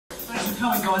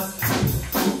coming, guys.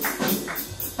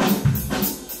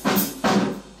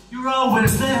 You're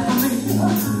always there for me.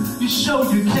 You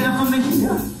show you care for me.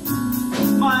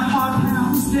 My heart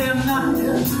pounds day and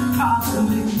night,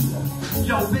 constantly.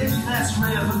 Yo, baby, that's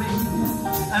rare for me.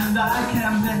 And I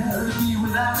can't bear to be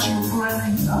without you for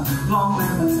any long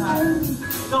length of time.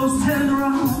 Those tender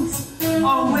arms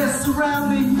always surround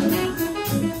me.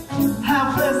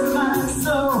 How blessed my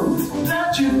soul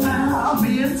that you found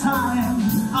me in time.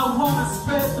 I wanna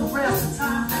spread the rest of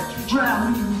time that you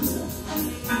drown me.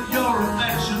 With your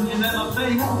affection, you never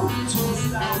fail to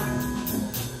astound me.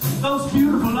 Those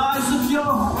beautiful eyes of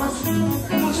yours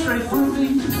look straight through me.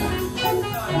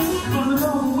 From the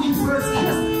moment we first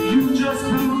kissed, you just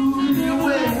blew me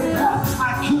away.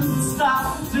 I couldn't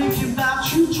stop thinking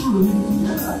about you truly.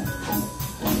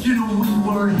 You know we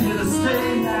were here to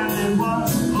stay, and it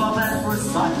was love at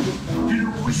first sight. You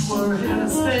know we were here to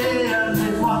stay, and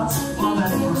it was love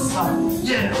at first sight.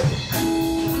 Yeah.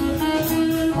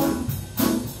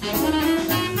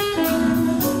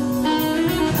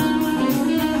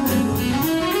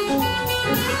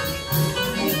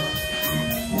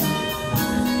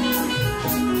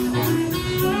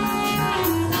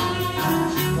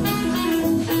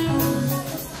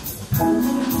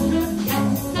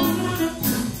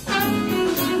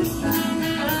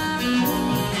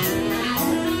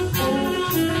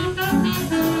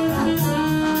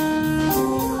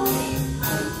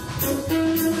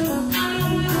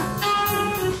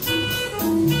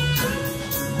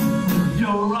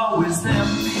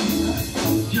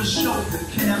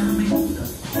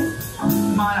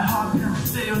 My heart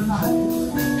pounds day or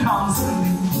night,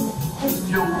 constantly.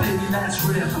 Yo, baby, that's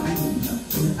rare for me.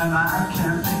 And I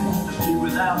can't bear to be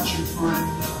without you for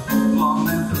any long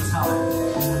length of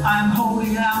time. I'm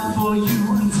holding out for you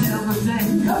until the day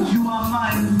you are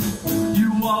mine. You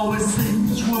always say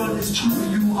each word is true,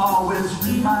 you always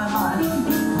read my mind.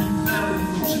 We fell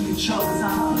into each other's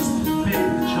arms,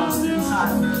 baby, just in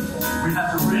time. We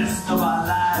have the rest of our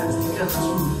lives together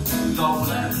through long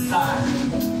length of time.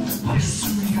 Here's to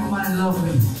you, my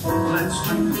lovely, let's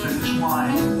drink the Finnish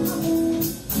wine.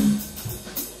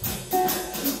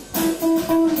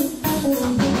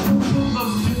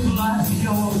 Those beautiful eyes of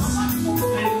yours,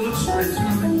 they look straight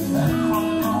through me. From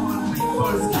the moment we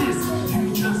first kissed, you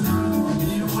just blew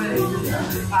me away.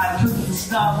 I couldn't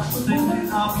stop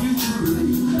thinking of you truly.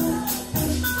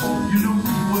 You know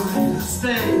we were here to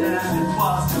stay, and it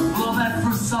was love at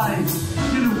first sight.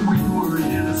 You know we were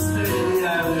here to stay,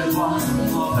 and it was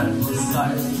love at first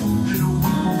sight. You know we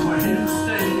were here to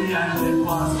stay, and it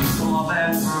was love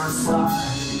at first sight.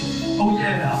 Oh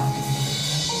yeah.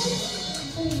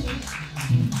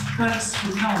 Thanks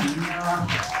for coming.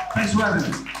 Thanks for having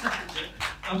me.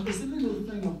 There's a little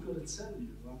thing I've got to tell you.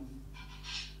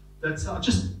 That I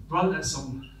just wrote that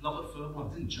song, Love at First. Well,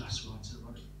 I didn't just write it. I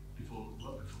wrote it before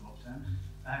lockdown.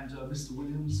 And Mr.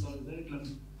 Williams over there,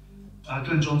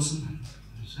 Glenn Johnson.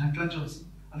 Glenn Johnson.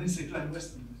 I didn't say Glenn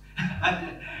Weston.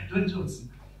 Glenn Johnson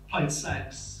played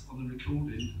sax on the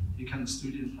recording. He came to the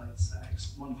studio and played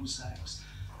sax, wonderful sax.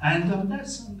 And that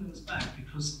song goes back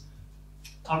because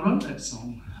I wrote that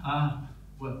song.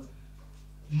 Well,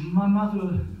 my mother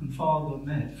and father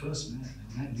first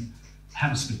met in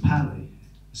Hammersmith Pally.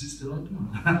 Is it still open?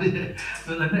 Yeah.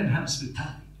 But they met in Hammersmith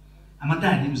Pally. And my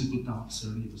dad, he was a good dancer,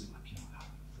 and he was like, you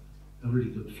know, a really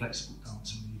good, flexible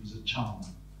dancer, and he was a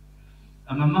charmer.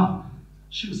 And my mum,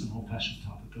 she was an old-fashioned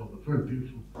type of girl, but very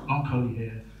beautiful, long curly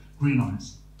hair, green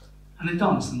eyes. And they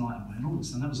danced the night away, and all of a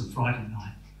sudden, that was a Friday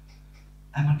night.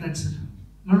 And my dad said,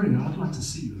 Maria, I'd like to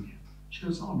see you again. She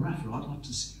goes, oh, Rafa, I'd like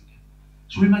to see you again.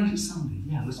 Shall we make it Sunday?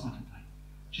 Yeah, let's make it date.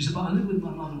 She said, but I live with my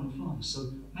mother and father,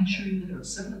 so make sure you're there at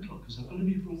 7 o'clock, because I've got to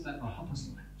be brought back by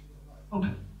 9:30.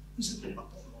 Okay, he said, yeah.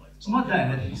 So my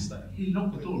dad, he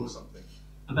knocked the door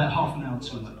about half an hour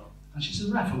too late. And she said,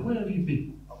 Rafa, where have you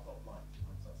been?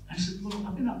 And he said, well,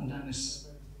 I've been up and down this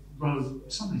road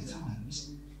so many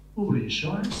times. Well, what are you,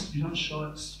 shy? You don't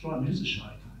strike me as a shy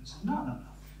guy. He said, no.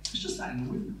 It's just that in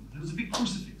the window. There was a big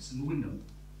crucifix in the window.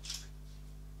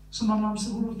 So my mum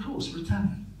said, well, of course, we're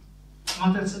Italian.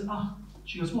 And my dad said, ah.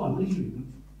 She goes, why, what are you?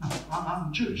 No,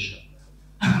 I'm Jewish.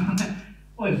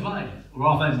 Oi, vai, or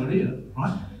Ave Maria,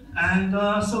 right? And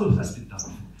so that's been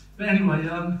done. But anyway,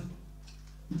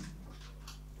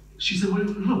 she said, well,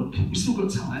 look, we've still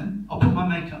got time. I'll put my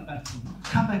makeup back on.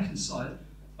 Come back inside.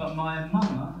 But my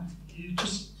mama, you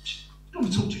don't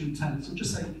want to talk to you in Italian, so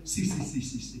just say, si.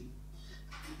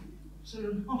 So,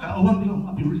 okay, I won't be long.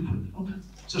 I'll be really quick. Okay.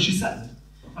 So she sat there,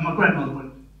 and my grandmother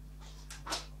went,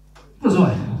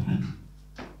 cos'è?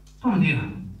 Come dire?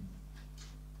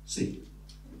 Sì.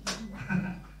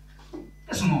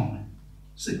 Adesso nome.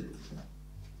 Sì.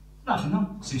 Nothing,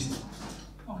 no? Sì.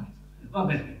 Ok, va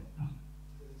bene.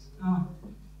 No.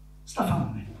 Sta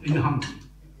fame, are you hungry?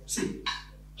 See,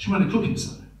 she went to cook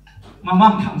something. My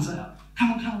mum comes out.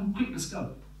 Come on, quick, let's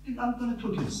go. I'm going to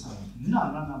cook you something. No,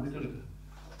 we've got to go.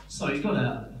 So he got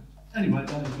out there. Anyway,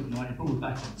 they had a good night. He brought her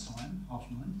back on time,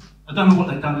 9:30. I don't know what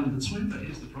they've done in between, but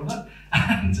here's the product.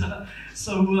 And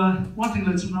so one thing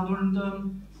led to another, and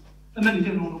they met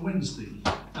again on a Wednesday.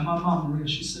 And my mum, Maria,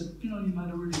 she said, you made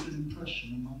a really good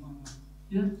impression. And my mum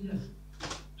went, yeah.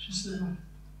 She said,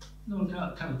 no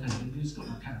character, he's got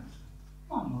no character.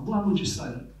 Mum, why would you say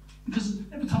that? Because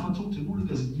every time I talk to him, all he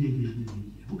goes, yeah.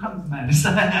 What kind of man is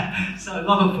that? So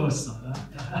love at first sight.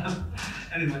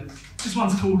 Anyway, this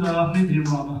one's called Medium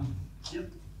Rama.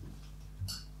 Yep.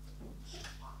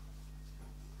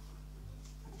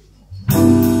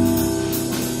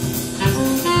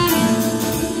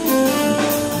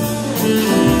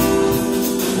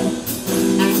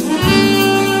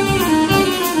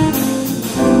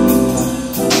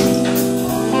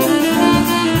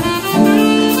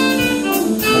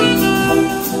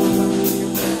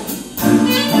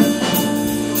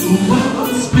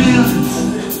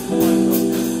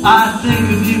 I think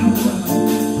of you,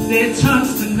 it turns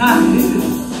to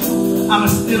night. I'm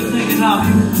still thinking of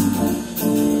you.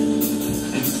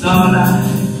 It's all I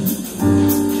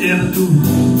ever do.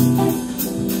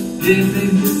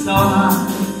 It's all I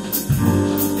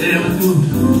ever do.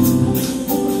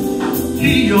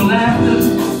 Hear your laughter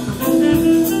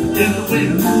in the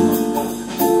wind.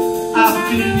 I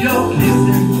feel your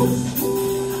kisses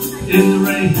in the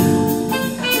rain.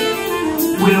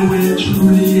 Will we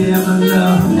truly ever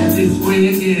love this way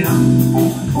again?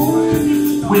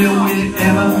 Will we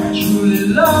ever truly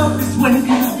love this way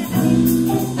again?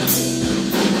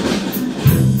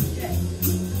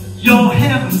 You're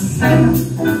heaven sent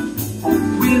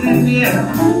within the air.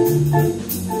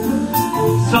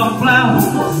 Some flowers,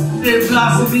 they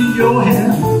blossom in your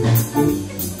hair.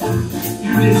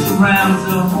 You just surround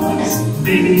us,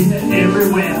 baby,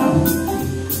 everywhere.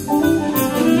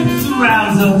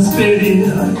 Surrounds us, baby,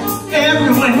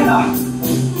 everywhere.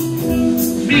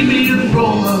 Meet me in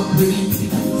Roma, pretty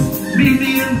please. Meet me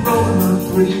in Roma,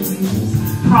 pretty please.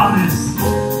 Promise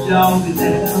y'all be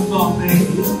there for me.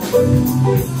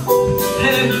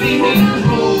 Hey, meet me in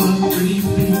Roma, pretty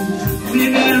please.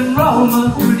 Meet me in Roma,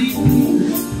 pretty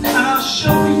please. And I'll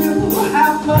show you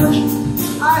how much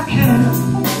I care.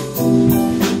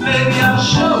 Baby, I'll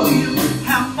show you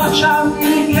how much I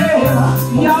really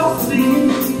care. Y'all see.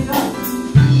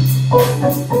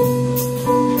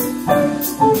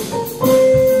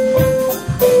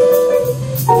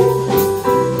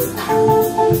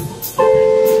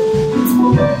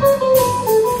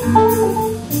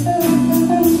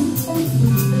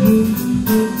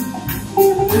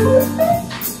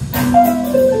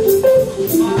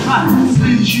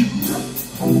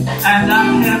 And I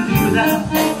can't do that.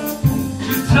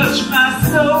 You touch my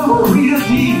soul real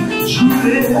deep,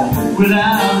 truly,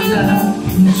 without a doubt.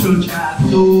 You touch my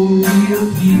soul real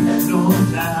deep, no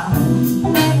doubt.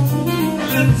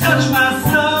 You touch my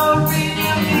soul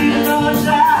real deep, no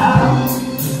doubt.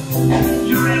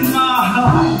 You're in my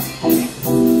heart,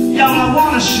 y'all, I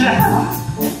wanna shout.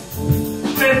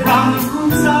 Straight from the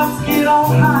rooftops, get on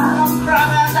high, I'm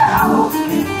crying out.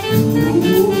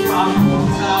 From the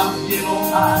rooftops, get on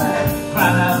high,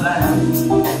 crying out loud.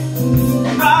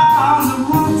 From the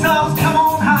rooftops, come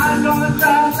on high, gonna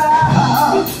cry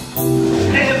loud.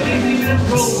 Hey, baby, and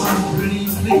Roma, pretty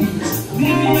please.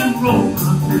 Baby, and Roma,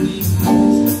 pretty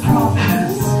please.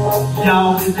 Promise,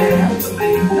 y'all be there for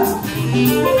me.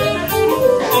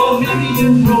 Oh, baby,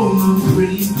 and Roma,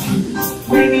 pretty please.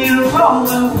 Baby, and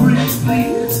Roma, pretty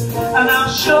please. And I'll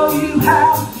show you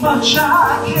how much I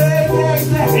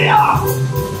care, yeah.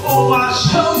 Oh, I'll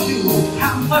show you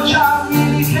how much I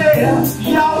really care.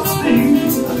 Y'all see.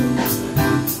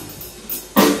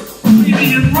 Maybe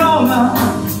in Roma,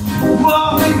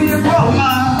 well, maybe in Roma,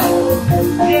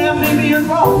 yeah, maybe in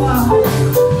Roma.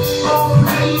 Oh,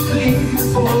 pretty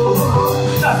please, oh,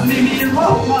 just maybe in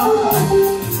Roma,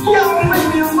 yeah,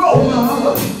 maybe in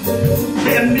Roma,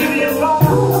 yeah, maybe in Roma.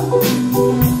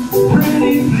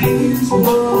 Pretty please,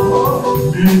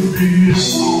 oh, maybe in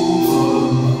Roma.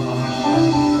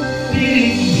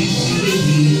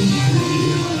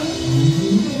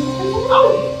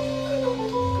 Oh.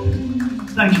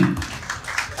 Thank you.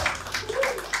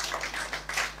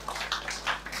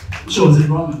 Sure, is it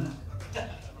wrong with that?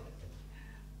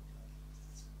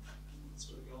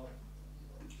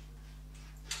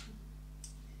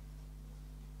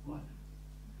 Right.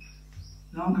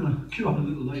 Now I'm going to cue up a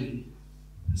little lady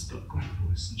that's got a great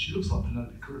voice, and she looks like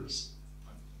Penelope Cruz.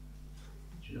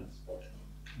 She does.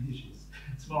 And here she is.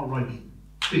 It's Tomorrow Raven.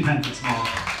 Big hand for tomorrow.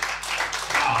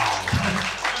 Oh.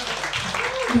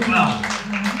 Well,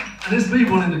 and there's me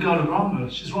wanting to go to Roma.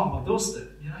 She's right on my doorstep,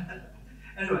 you know.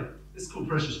 Anyway, it's called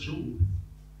Precious Jewel.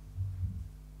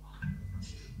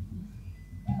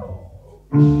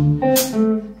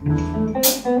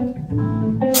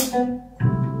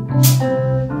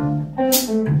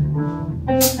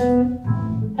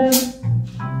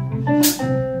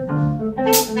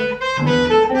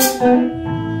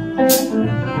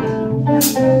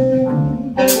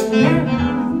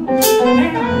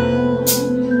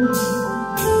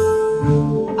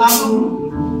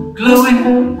 I'm glowing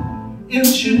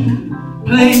into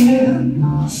playing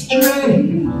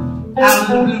straight out of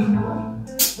the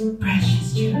blue.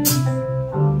 Precious jewels,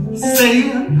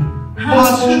 saying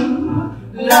how true,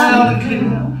 loud and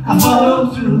clear. I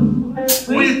follow through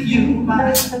with you,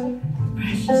 my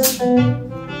precious jewel.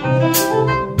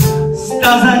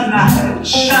 Stars at night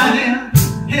shining,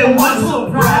 it was so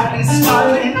brightly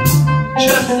sparkling,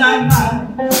 just like my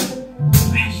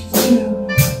precious jewel.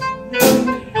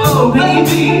 Oh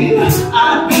baby,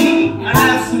 I'd be an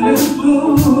absolute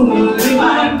fool if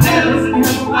I never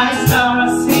knew my star I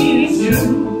see is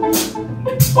you.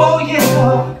 Oh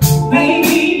yeah,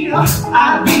 baby,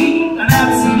 I'd be an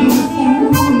absolute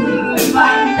fool if I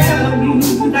never knew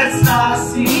that star I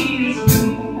see is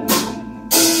you.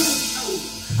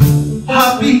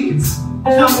 Heartbeats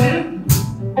jumping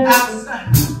outside,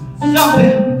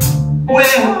 jumping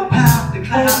way up past the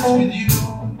clouds with you.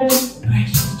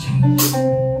 Precious jewel.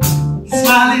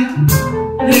 Smiling,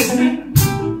 listening,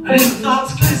 and in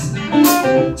thoughts glistening,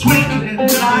 twinkling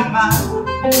like my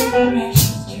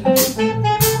precious jewel.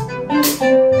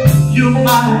 You're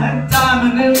my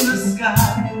diamond in the sky,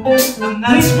 and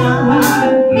that's why I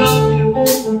love you.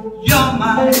 You're my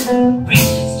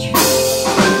precious jewel.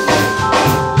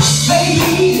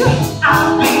 Baby,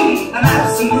 I'll be an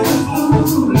absolute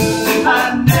fool if I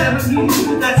never knew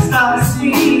that star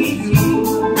sees you.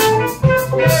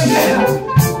 Yeah.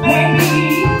 Baby,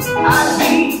 I'd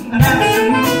be an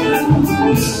absolute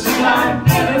fool if I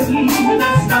never knew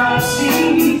that star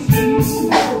sees you.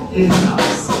 Yeah.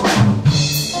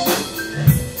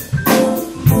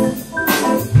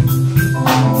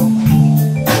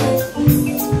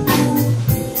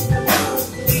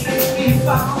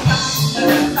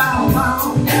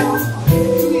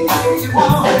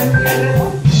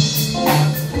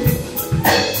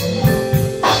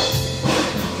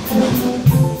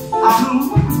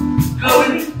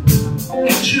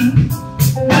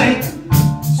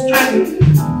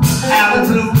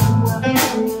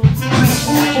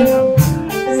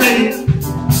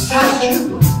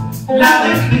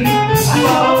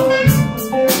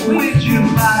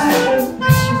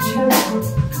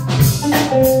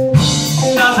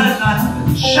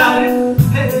 Shouting,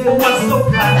 hey, what's so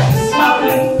bright,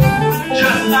 smiling,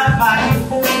 just like my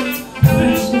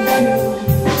precious jewel.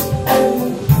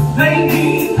 Baby,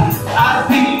 I'd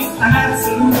be an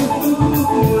absolute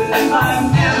fool if I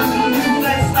never knew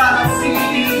that star sees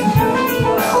you.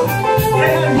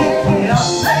 Yeah, yeah,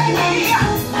 baby,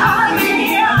 I'd be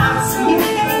an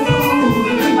absolute fool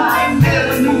if I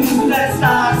never knew that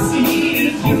star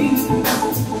sees you.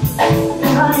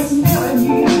 If I never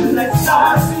knew that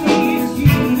star sees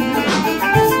you.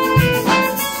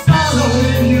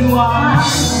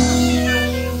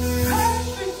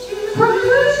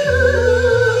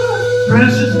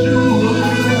 Precious jewel.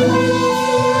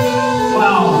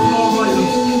 Wow, all right,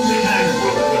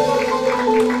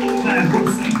 man,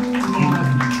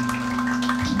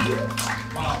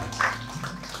 wow.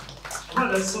 I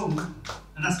wrote that song,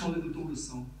 and that's my little daughter's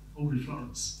song, Audrey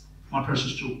Florence, My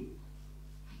Precious Jewel.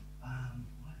 Well,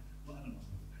 I don't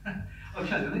know.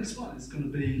 Okay, the next one is going to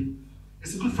be,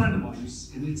 it's a good friend of mine who's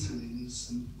in Italy, and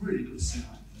he's a really good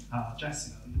singer, jazz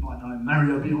singer. You might know him,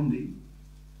 Mario Biondi.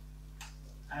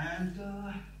 And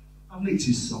I've nicked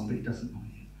his song, but he doesn't know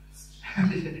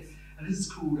it. And this is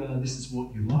called This Is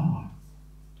What You Are.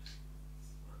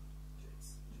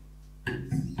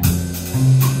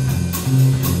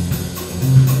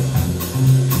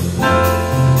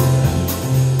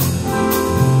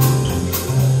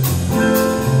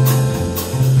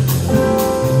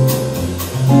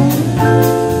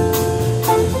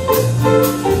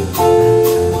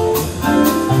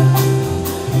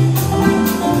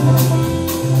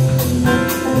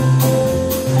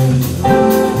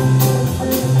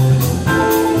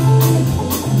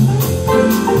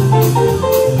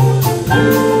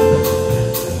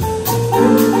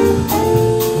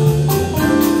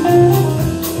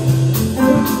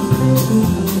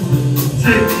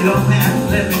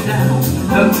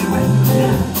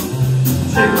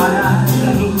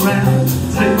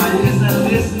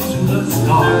 the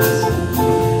stars.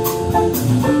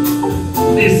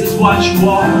 This is what you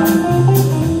are.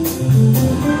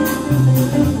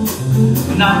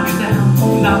 Knock me down,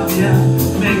 knock me out,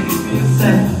 make me feel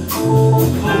sad. Hold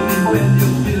me when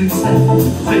you're feeling sad.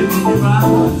 Take me in your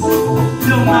arms,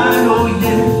 you're mine, oh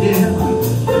yeah, yeah.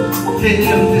 Hey,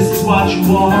 this is what you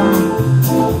are.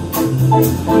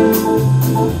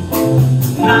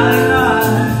 Night,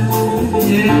 night,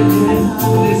 yeah, yeah.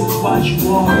 This is what you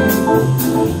are.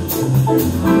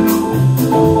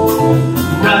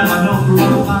 Write my number on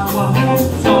my wall.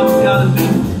 That's all you gotta do.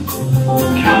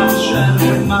 Carve a shadow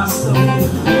in my soul.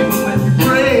 Even when you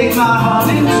break my heart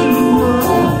in two.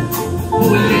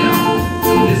 Oh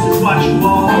yeah, this is what you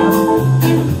are.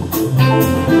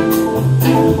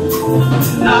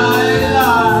 Night,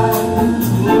 night,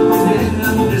 oh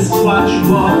yeah, this is what you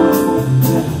are.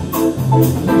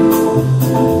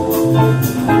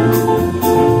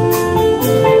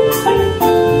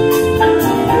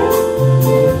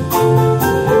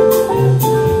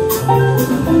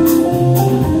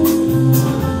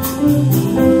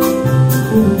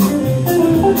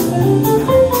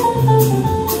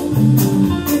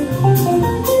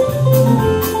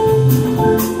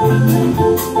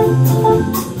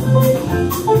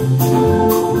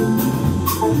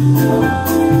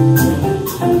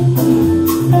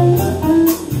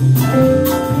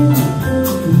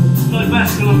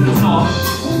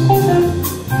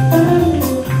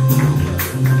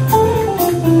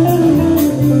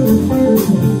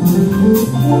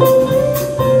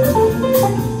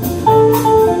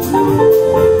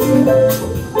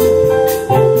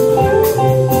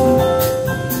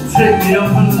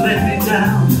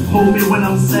 Hold me when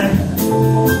I'm sad.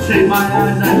 Take my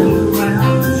eyes and look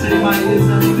around. Take my ears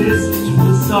and listen to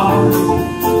the stars.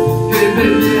 Hey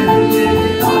baby, yeah, yeah,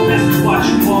 yeah, this is what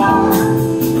you are.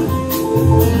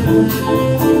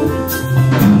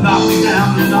 Knock me down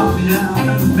and knock me out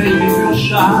and make me feel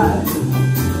shy.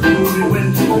 Hold me when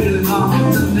you're feeling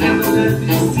arms and never let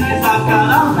these tears I've got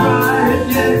out cry.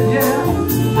 Yeah, yeah.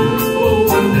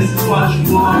 Oh, and this is what you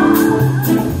are.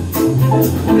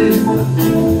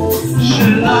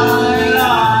 Should I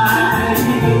lie?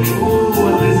 Oh,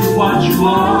 this is what you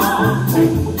are.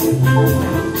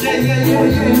 Yeah, yeah, yeah,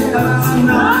 yeah.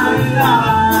 Night,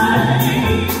 night.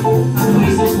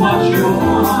 This is what you are.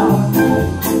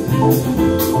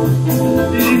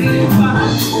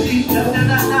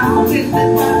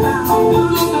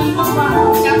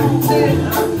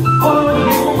 Oh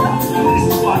yeah, this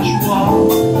is what you are.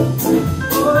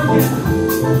 Oh yeah.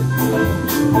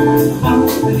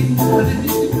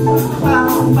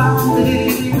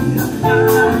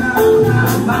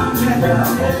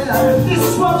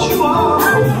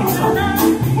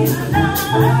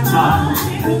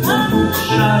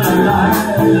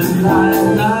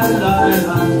 This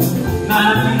is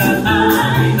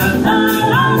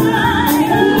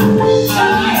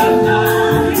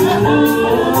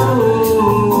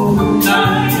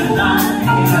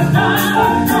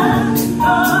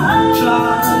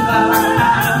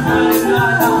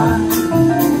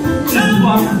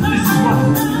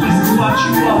what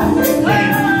you are.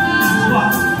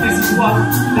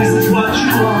 This is what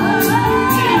you are.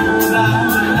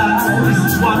 This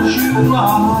is what you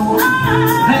are.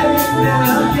 Hey,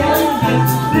 yeah, yeah, yeah.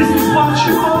 This is what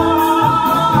you are.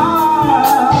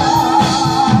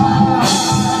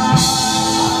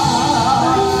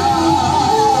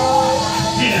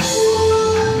 Yeah.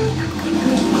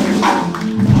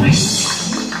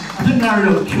 I think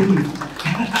Mario killed me.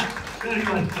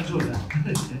 Anyway, I enjoyed that.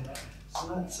 So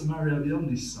that's a Mario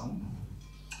Biondi's song.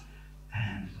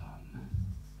 And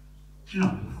you know,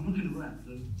 I'm looking around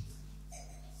and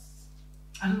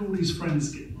how did all these friends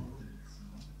get involved?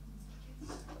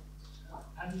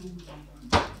 How did all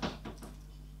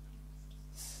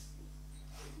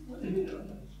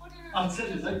I'm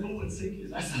telling you, they bought and seeking.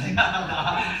 That's like,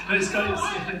 let's go and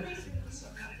see it. It's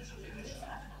okay, it's okay.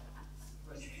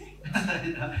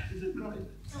 Is it great?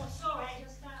 Oh, sorry, I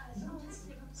just sometimes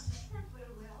they don't understand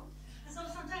very well. And so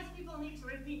sometimes people need to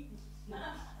repeat it.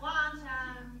 One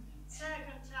time,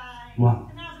 second time,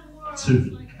 one, another word. Two.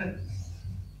 Like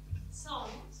so,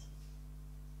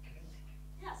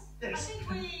 yes. I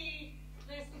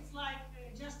think it's like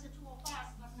just the two of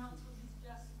us, but not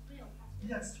just real.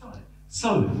 Yeah, that's right.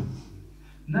 So,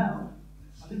 now,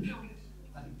 I didn't forget.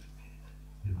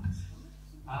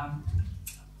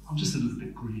 I'm just a little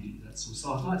bit greedy, that's all.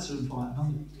 So I'd like to invite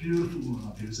another beautiful woman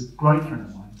up here who's a great friend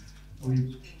of mine.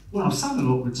 I've sung a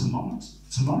lot with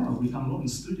Tomorrow. We've done a lot in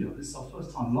the studio. This is our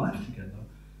first time live together.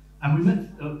 And we met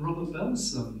at Robert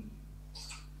Bell's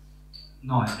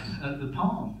night at the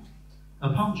palm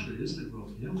tree, isn't it, Rob?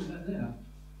 Yeah, we met there.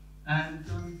 And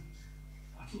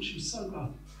thought she was so good.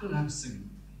 I've got to have a singing,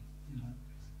 you know.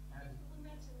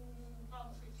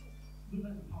 We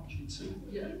met at Palm Tree too.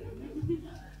 Yeah.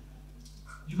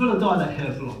 You've got to dye that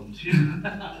hair blonde, you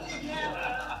know.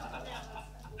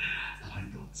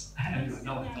 Anyway,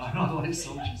 no, I like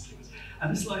soldier singers.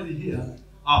 And this lady here,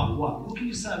 oh, what can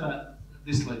you say about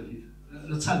this lady?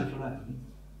 Natalia Ferran,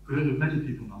 who many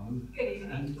people know.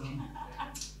 And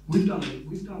we've done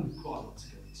quite a lot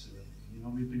together too. You know,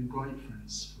 we've been great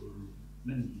friends for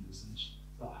many years. And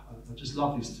I just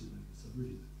love these two ladies. I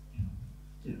really,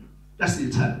 you know, that's the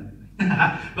Italian in me.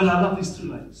 But I love these two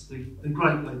ladies. They're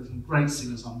great ladies and great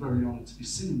singers. I'm very honoured to be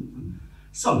singing with them.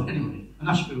 So, anyway,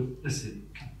 Nashville, let's hear it.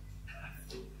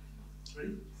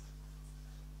 Ready?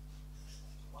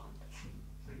 1, 2,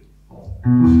 3, 4.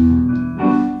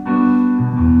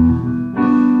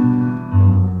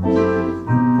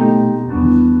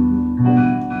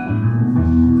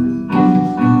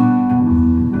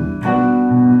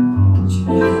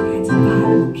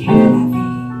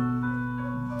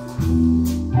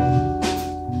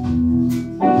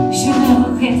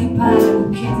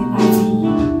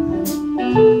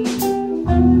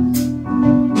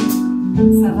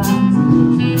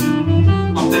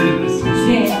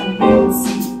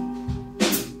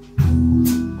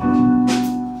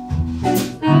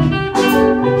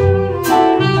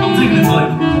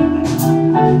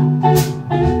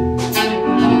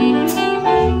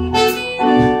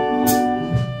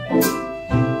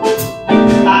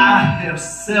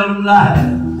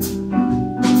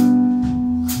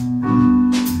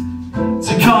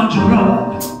 To conjure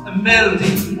up a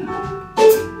melody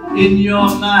in your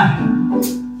mind.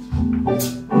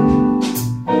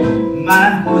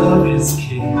 My love is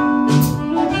king.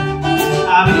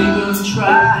 I've even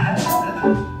tried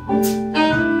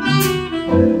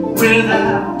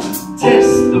without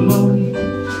testimony.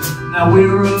 Now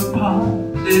we're apart,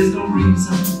 there's no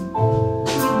reason.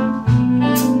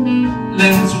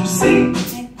 Let's sing.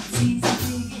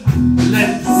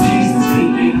 Let the seasons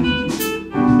begin.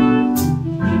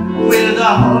 With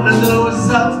all of those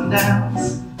ups and downs,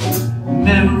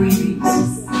 memories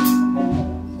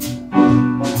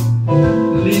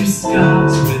leave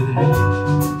scars with it.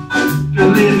 But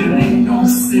living ain't no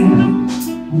sin.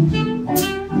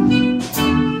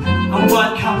 And what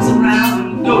comes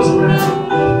around goes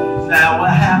around. Now our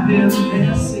happiness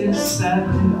is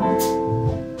sadly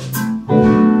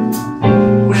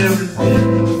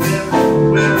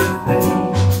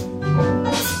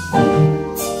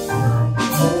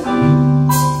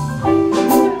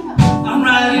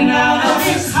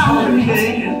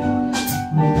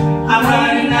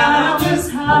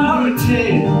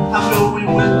I'm going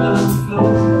with the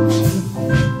flow,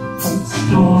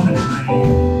 storm and rain.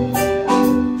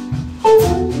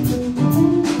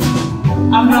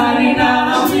 I'm riding out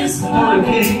on this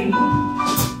hurricane.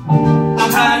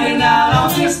 I'm riding out on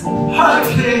this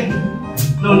hurricane.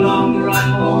 No longer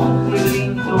I'm born within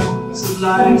the thorns of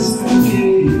life's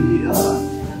decay.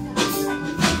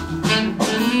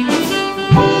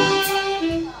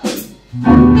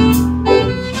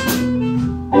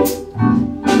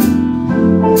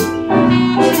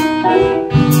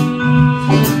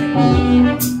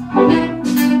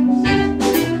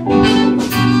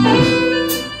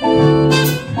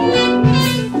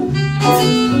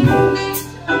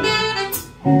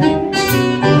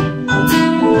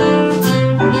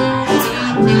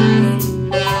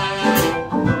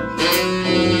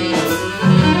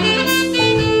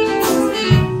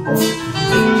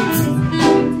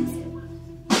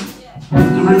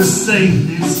 The Southend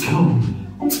is cold.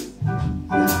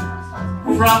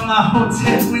 From my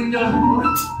hotel window,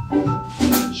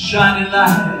 shining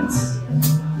lights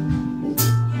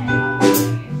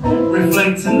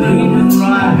reflecting the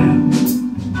moonlight,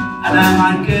 and I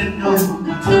might get old.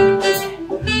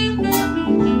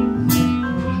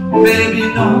 Maybe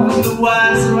none the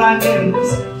wiser I guess.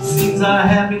 Seems our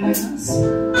happiness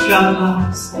got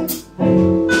lost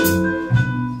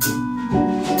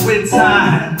with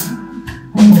time.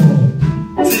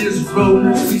 Tears roll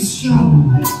as we stroll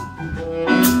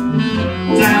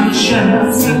down the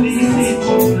Champs-Élysées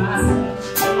tonight.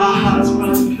 Our hearts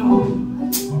run cold,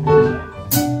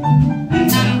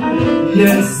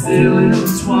 yet still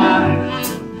entwined.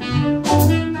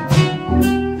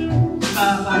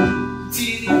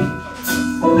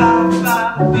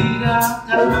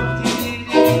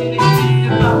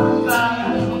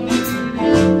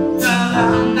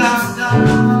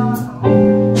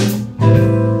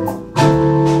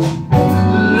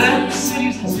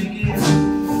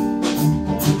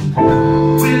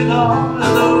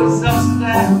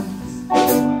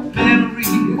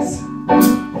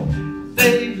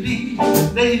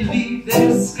 They leave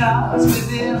their sky. stars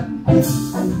within.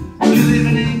 You're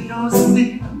living in your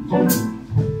sin.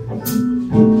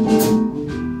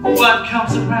 What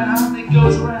comes around, it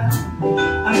goes around.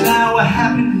 And our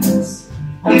happiness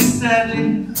is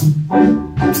sadly,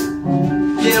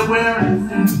 yeah, wearing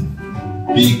thin.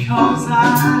 Because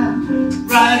I'm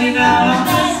riding out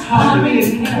on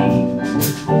this hurricane,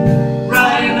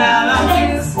 riding out on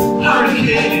this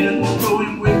hurricane,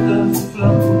 going with the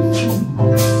flow,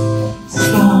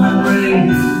 storm and rain.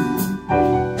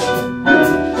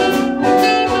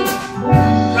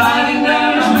 Riding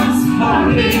out on this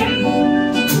hurricane,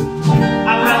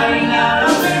 I'm riding out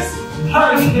on this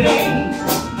hurricane.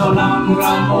 No longer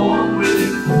I'm born with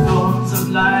the thorns of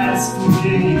life's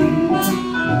bouquet.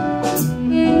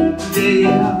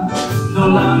 Yeah, no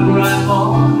longer I'm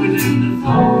born within the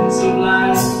thorns of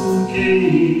life's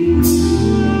bouquet.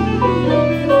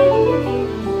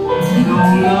 No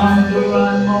longer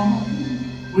I'm born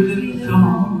within the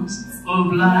thorns of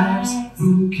life's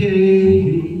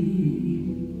bouquet.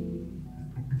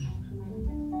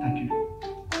 Thank you.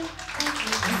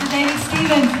 Mr. David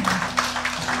Stevens.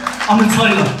 I'm a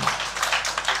Taylor.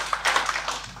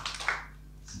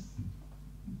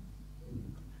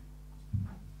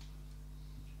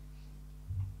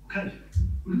 Okay,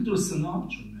 we're going to do a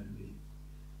Sinatra medley,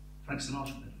 Frank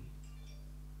Sinatra medley,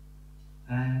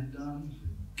 and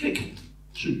kick,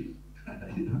 shoot.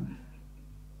 You know.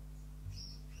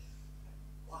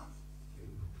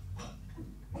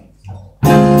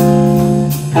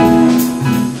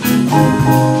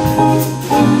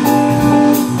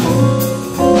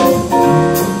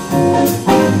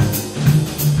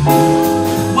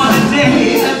 What a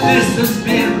day this has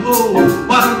been, oh,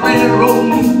 what a railroad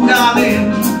mood I'm in.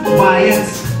 Why,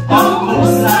 it's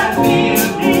almost like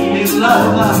being in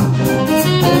love.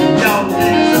 Yo,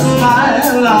 there's a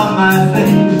smile on my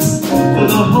face for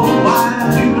the whole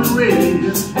wide human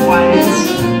race. Why, it's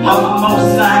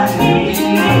almost like being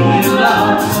in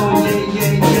love. Oh, yeah,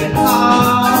 yeah, yeah. Oh,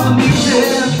 the music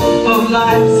of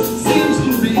life seems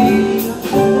to be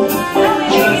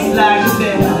just like a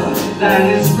bell that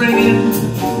is ringing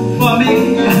for me.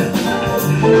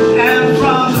 And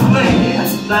from the way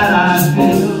that I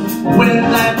feel when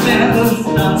that bell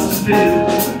starts to fill,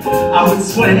 I would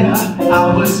swear I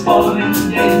was falling,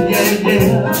 yeah, yeah,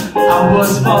 yeah. I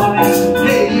was falling,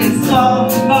 hey, it's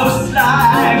almost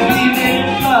like being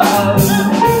in love.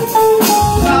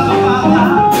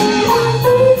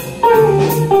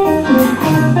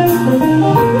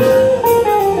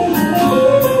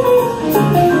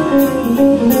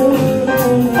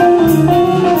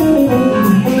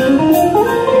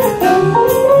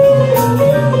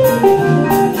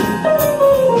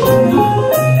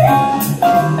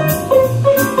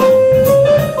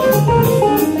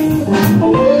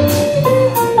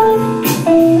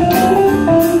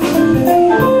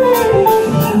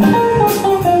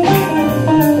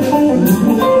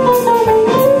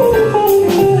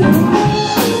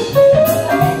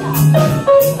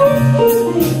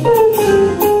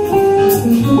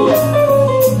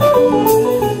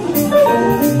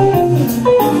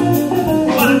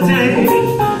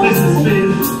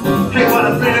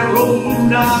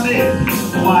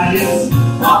 Why, it's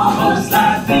almost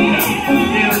like being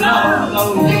in love.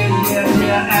 Oh, yeah, yeah,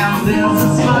 yeah. And there's a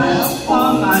smile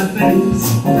on my face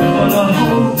for the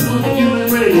whole human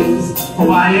race.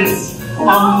 Why, it's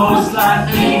almost like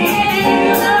being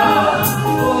in love.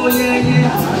 Oh, yeah,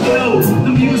 yeah. Yo, the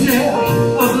music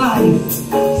of life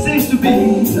seems to be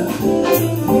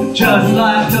just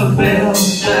like a bell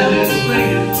that is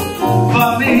ringing for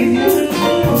me.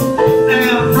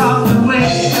 And from the way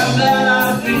that I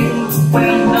feel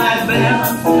when that bell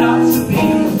starts to beat,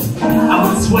 I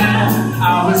would swear I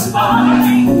was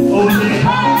falling. Oh yeah,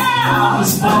 I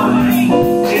was falling.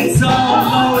 It's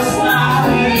almost like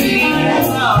being in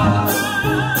love.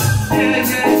 Yeah,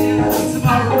 yeah, yeah.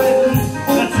 Tomorrow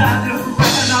the time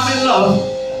different, I'm in love.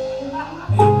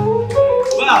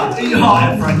 Wow, in your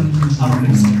heart, Frank. I don't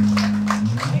think so.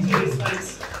 Thanks.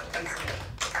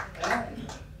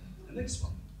 The next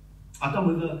one I've done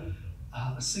with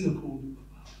a singer called,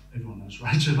 everyone knows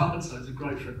Rachel Hunt, so it's a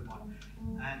great friend of mine.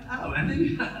 And hello,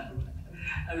 Andy.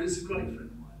 And it's a great friend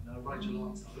of mine, Rachel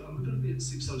Hunt. We're going to be at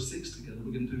 6:06 together.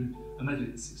 We're going to do a medley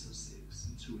at 6:06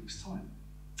 in 2 weeks' time.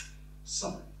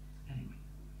 So, anyway,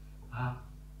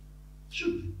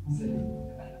 shoot.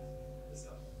 Let's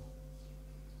go.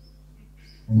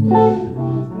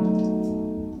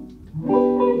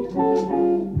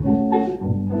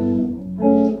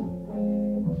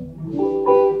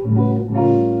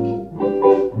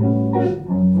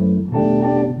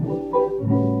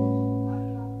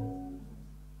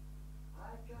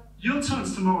 Your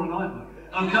turn's tomorrow night, mate.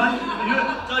 Okay?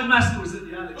 Master was at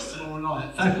the Alex tomorrow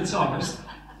night, favourite guitarist.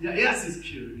 Yeah, he has his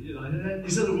cue, you know.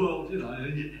 He's at the world, you know.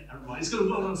 Right. He's got a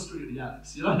well-known street at the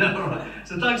Alex, you know. All right.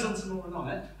 So Dave's on tomorrow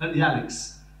night at the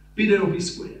Alex. Be there or be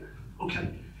square. Okay,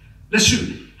 let's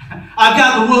shoot. I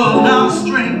got the world on a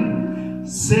string,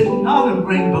 sitting on a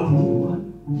rainbow.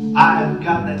 I've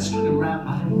got that string around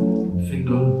my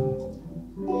finger.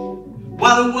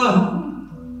 What a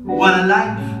world, what a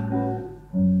life,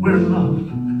 we're in love.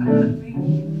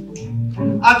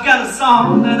 I've got a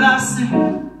song that I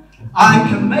sing, I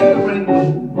can make a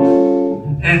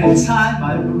rainbow anytime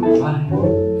I move my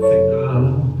finger.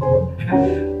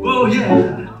 Oh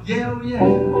yeah, yeah, oh yeah,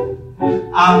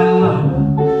 I'm in love.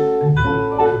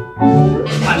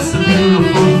 Life's a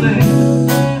beautiful thing,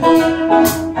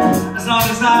 as long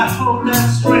as I hold that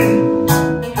string.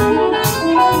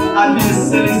 I'd be a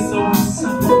silly so-and-so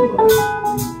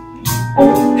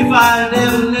if I'd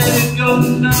ever let it go.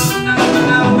 No, no,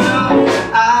 no, no.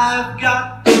 I've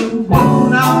got the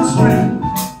world on a string,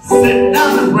 sitting on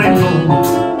the rainbow.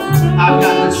 I've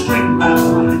got that string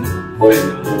around my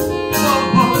finger.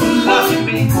 Oh, lucky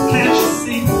me, can't you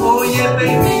see? Oh yeah,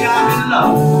 baby, I'm in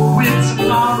love with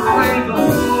tomorrow rainbow.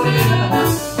 Oh yeah.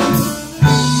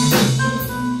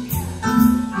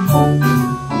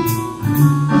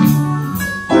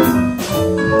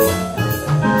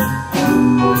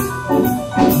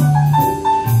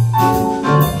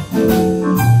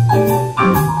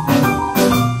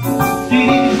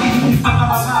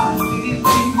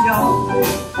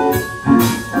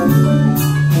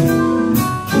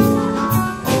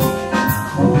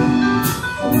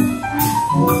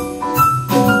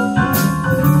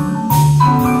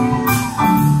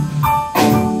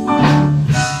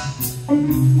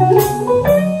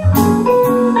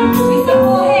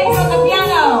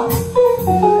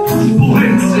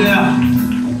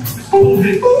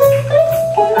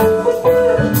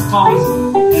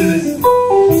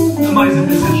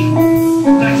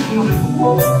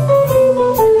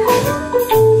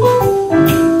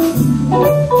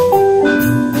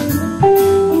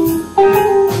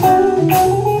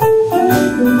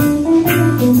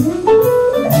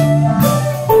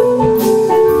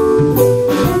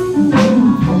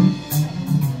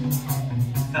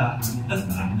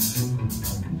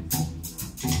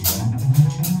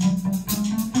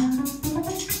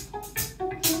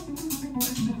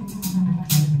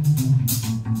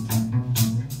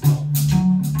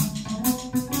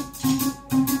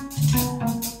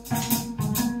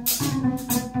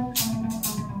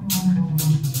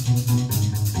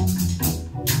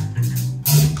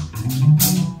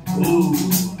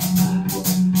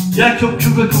 Jacob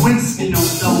Kubakowinski on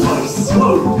double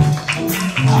slow.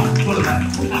 What about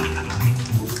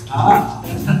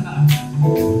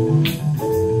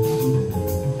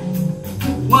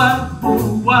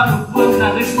What?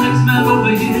 Now this next man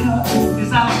over here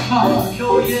is Alan Clark.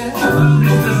 Oh yeah,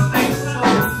 Mr. Snakes.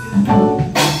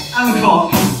 Alan Clark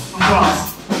from Grass.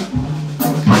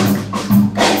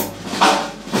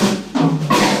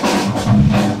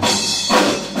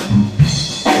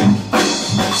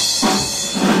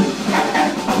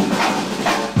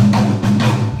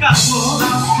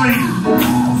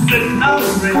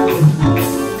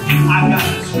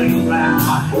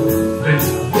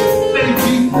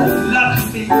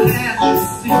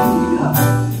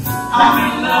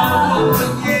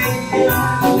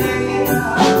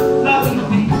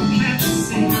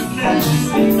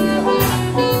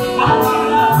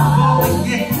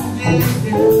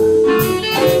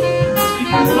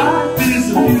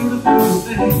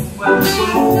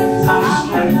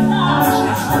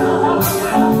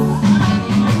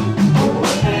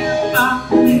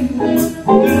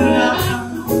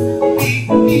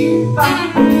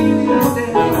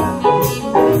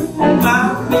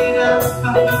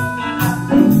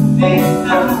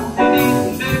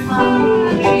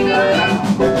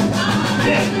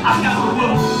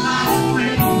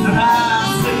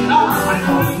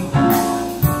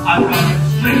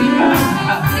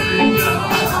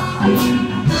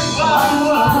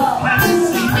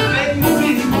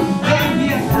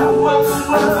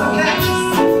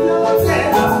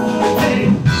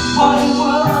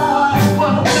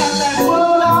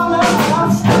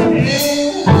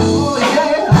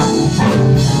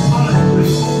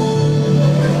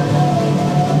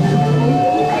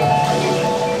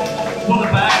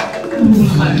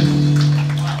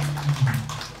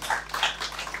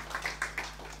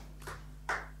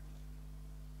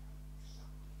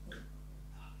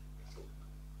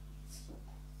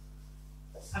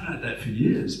 I haven't had that for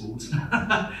years, Walter.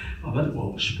 I've had a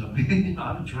Welsh, but I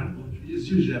haven't drank one for years.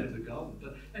 Usually having the garden.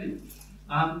 But anyway,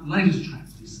 ladies' track,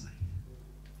 what do you say?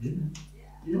 Yeah?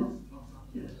 Yeah?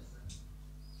 Yeah.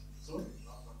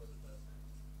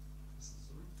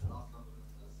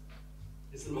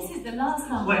 the last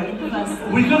number in the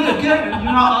first. We got it again.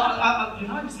 You know, you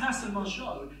know, this has in my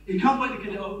show. He can't wait to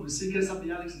get it over with. So he gets up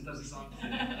the Alex and does his own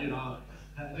thing. You know,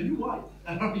 are you white?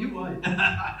 Are you white?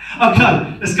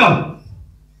 Okay, let's go.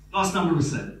 Last number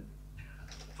was set.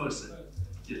 First set.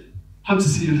 Yeah. Hope to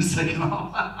see you in the second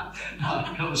half.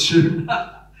 No, go shoot.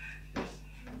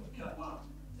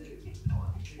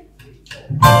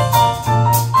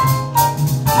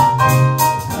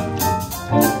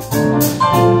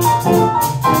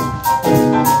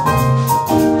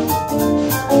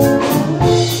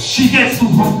 She gets too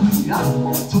hungry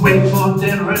to wait for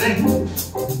dinner ready.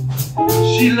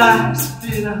 She likes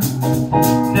theater,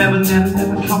 never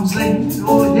comes late.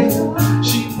 Oh yeah,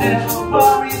 she never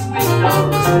worries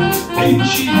windows. People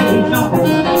she ain't know,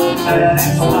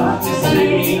 that's why they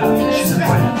say she's a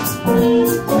friend.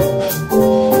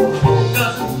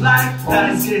 Doesn't like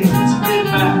dice games with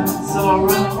bands or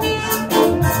runs.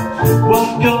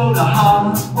 Won't go to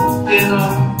Harlem in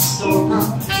a store.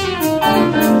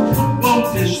 Won't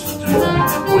dish the drink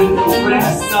with the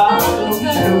rest of the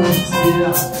tunes,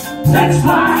 yeah. That's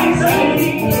why she's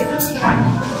a tramp.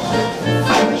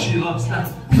 She loves that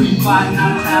 3 5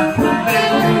 nights after the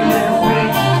baby halfway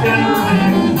in the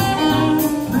rain.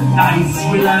 Nights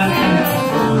without hair.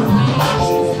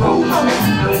 She's broke,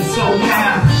 but it's so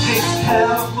damn. It's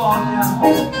California.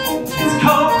 It's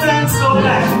cold and so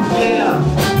damn, yeah.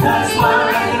 That's why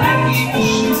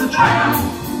she's a tramp.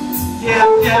 Yeah,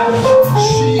 yeah.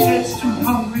 She gets too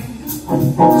hungry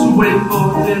to wait for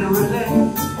dinner relay.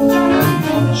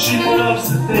 She loves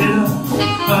the theater,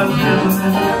 but never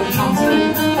comes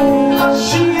late.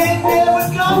 She ain't never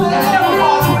gonna ever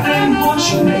want anyone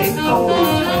she may know.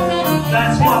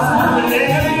 That's why the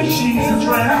lady, she's a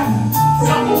tramp.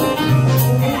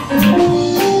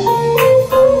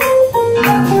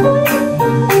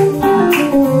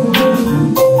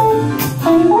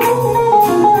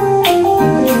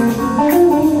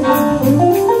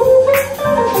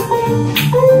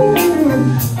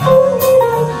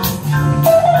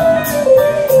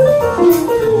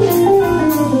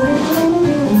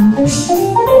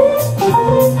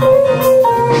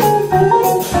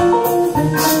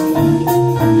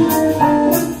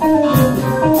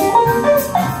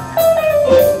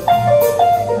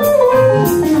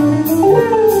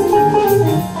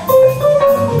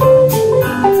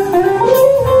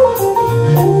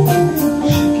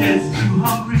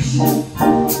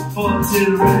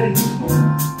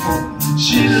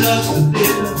 She loves the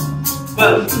theater,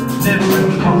 but never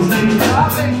ever comes late.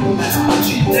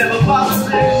 She never bothers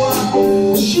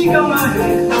anyone. She gonna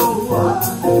hate no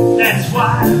one. That's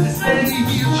why this lady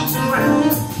here, she's a tramp.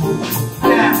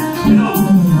 Yeah, you know,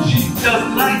 she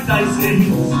doesn't like dice games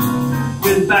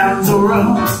with barons or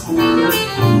runs.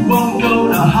 Won't go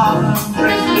to Harlem,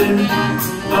 Dresden,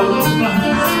 or those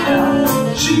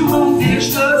buns. She won't dish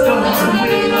the gun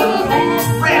with the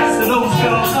rest of those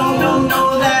girls.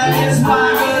 No, that is why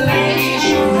the lady,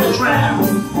 she's a tramp.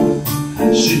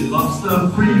 She loves the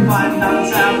 3 5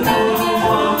 nights out of the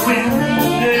wind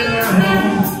in her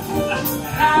hand.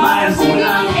 Lies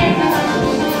without end.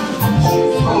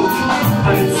 She's broken,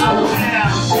 but it's so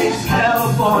damn. It's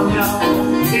California.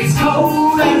 It's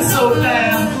cold and so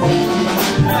damn.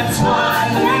 That's why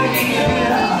the lady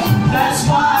here. That's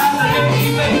why the lady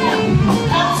baby.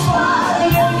 That's why the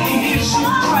lady here, she's a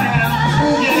tramp.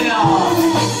 Yeah.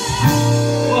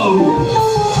 Whoa.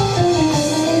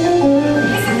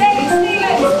 Mr. David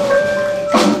Stevens.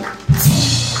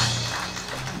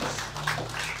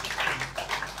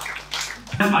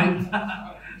 Mate.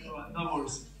 Alright, no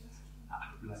worries.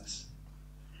 Relax.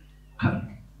 Okay.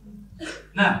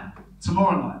 Now,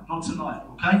 tomorrow night, not tonight,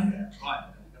 okay? Right.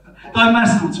 Don't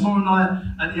Maskell tomorrow night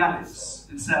at the Alex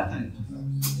in Southend.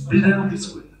 Be there on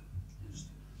this week.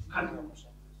 Okay.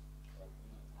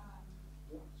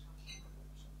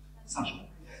 Sunshine.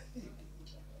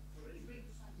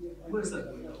 Where's that?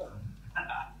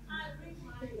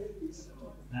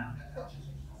 Now.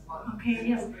 Okay,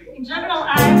 yes. In general,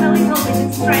 I'm a little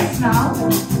bit stressed now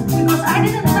because I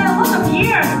didn't play a lot of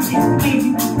years in this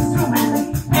music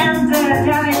instrument, and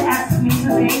Janet asked me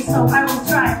today, so I will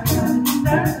try.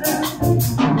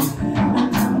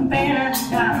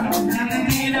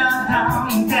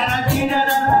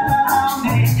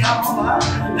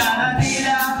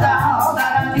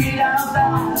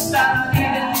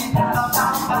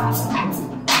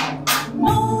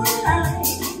 Moonlight,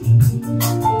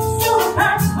 so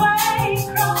fast way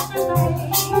across the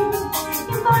lake,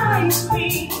 my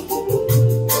sweet,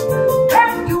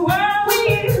 back to where we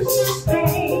used to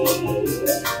stay.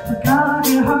 Forgot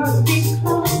your heart beats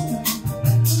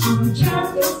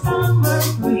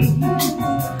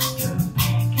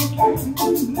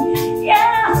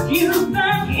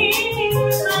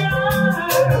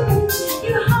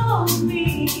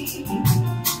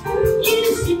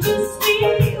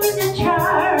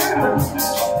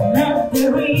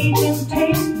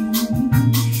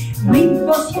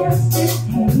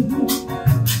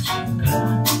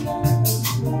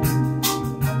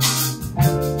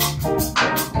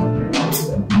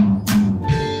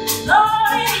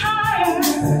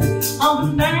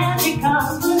some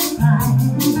magical goodbye.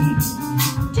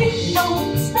 Take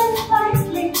notes and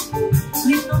lightly,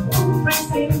 little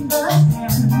footprints in the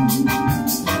sand,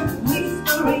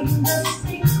 whispering the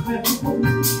secret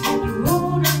you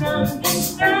wouldn't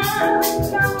understand.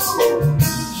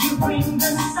 You bring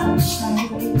the sunshine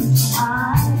into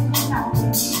my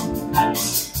life.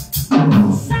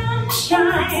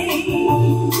 Sunshine,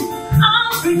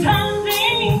 I'm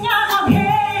pretending I'm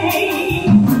okay.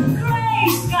 Gray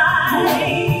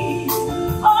skies,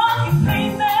 all you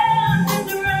pavement in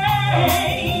the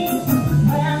rain.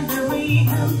 When the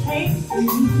rhythm takes me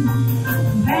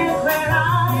back where I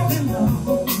belong,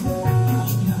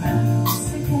 in your arms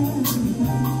again.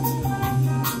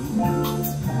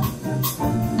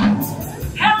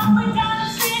 Help me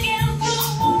dancing into the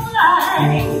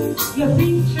moonlight. Your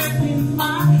picture's in my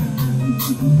hand.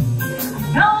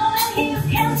 I know that you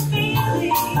can feel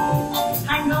it.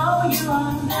 I know you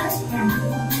understand.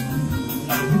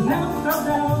 Remember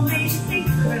the only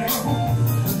secret.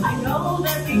 I know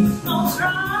that it's not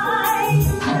right,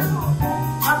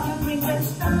 but you bring the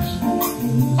sunshine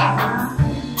into my life.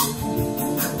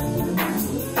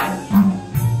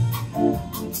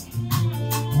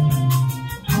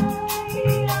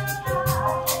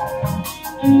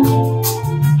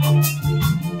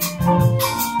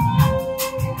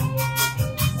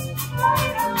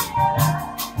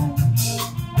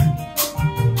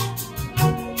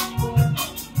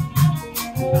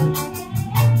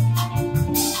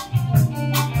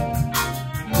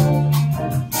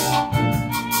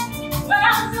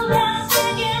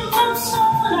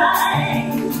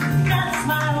 That's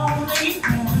my only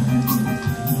friend.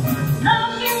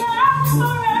 Nothing lasts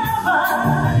forever.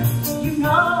 You know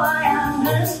I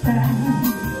understand.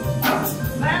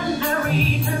 When the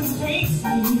rhythm takes me,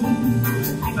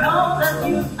 I know that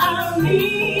you are me.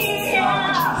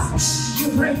 Yes, you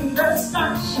bring the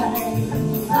sunshine.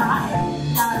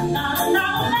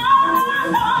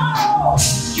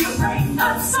 You bring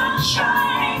the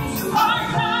sunshine to my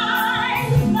life.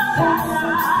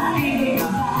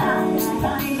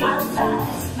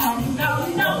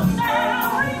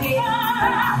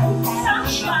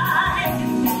 Sunshine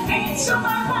into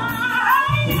my life.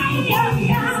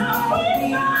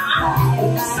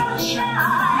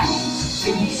 Sunshine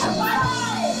into my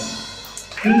life.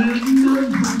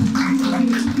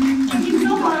 Thank you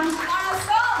so much.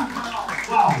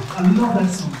 Wow, I love that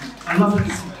song. I love that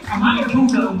song. I might include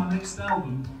that on my next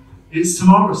album. It's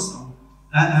Tamara's song.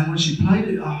 And when she played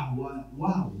it, oh,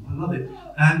 wow, I love it.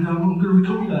 And I'm going to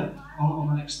record that on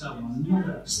my next album. I love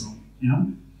that song, you know?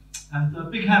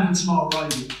 And big hand for Tamara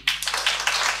Riley.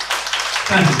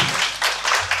 Thank you.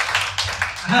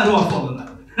 How do I follow that?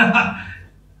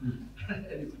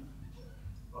 Anyway,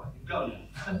 right, go.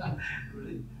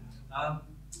 Really.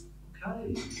 Okay.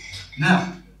 Now,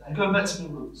 I'm going back to my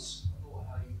roots.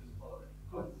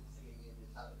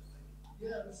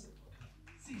 Yeah, that's it.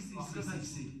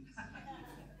 See.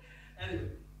 Anyway.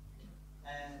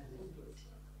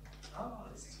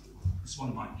 It's one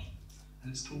of mine.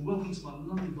 And it's called Welcome to My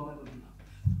Lovely Vibe of Love.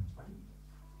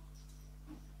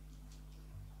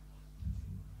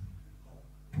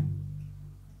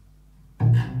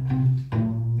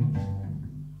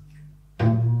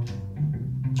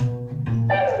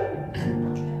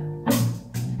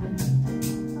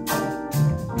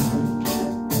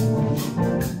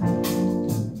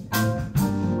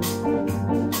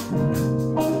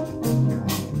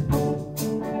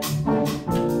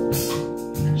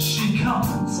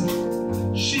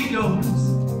 She goes,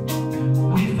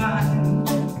 we find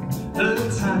the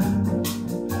time,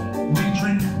 we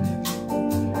drink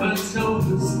a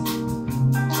toast.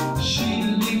 She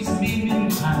leaves me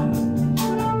behind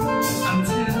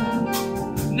until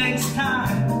next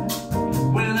time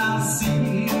when I'll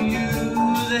see you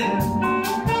there.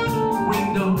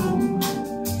 Window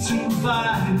to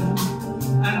find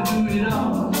and do it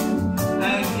all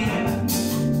again.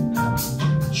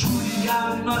 Truly I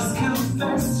must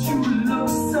confess, you look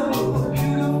so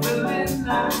beautiful in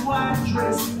that white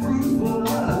dress, fruitful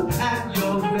at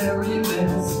your very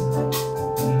best.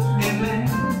 Amen,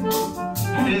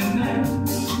 amen.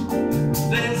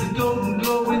 There's a golden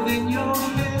glow within your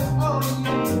hair, oh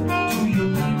yeah. Do you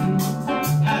really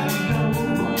have it go?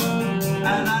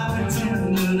 And I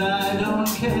pretend that I don't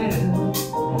care.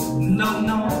 No,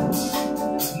 no,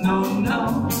 no, no.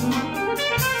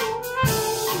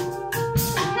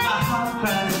 My heart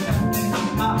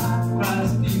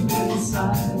cries deep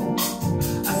inside.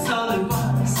 A solid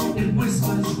voice, it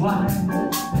whispers wide.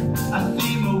 A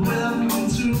theme of welcome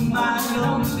to my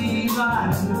lonely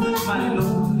vibe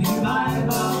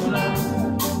of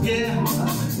love. Yeah,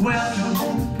 welcome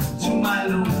to my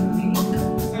lonely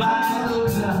vibe of love.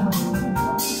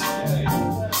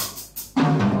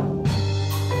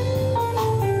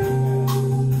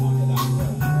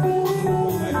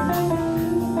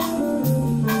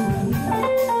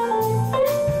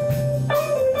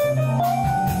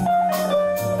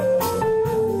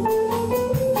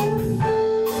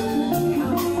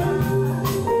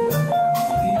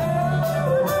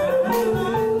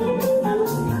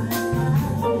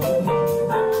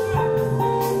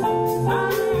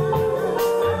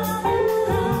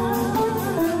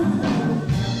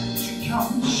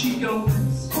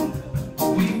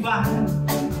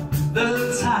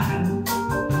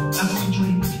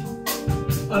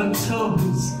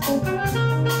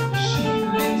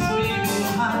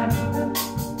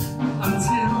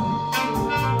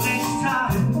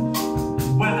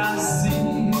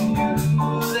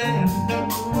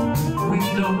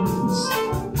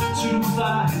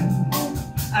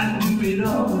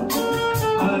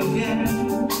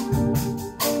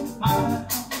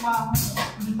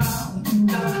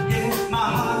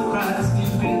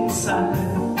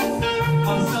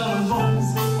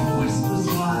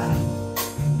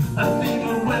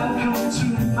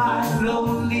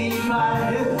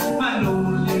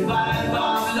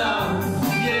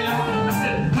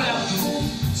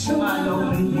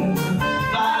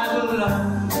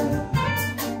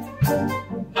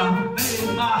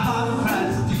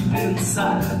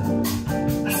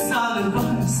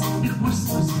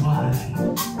 whispers wide,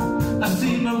 a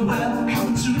theme of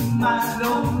welcome to my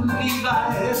lonely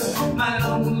vibe, my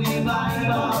lonely vibe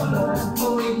of love.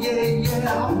 Oh yeah,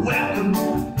 yeah, welcome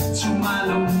to my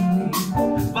lonely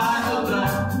vibe of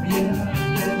love. Yeah,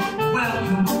 yeah,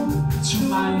 welcome to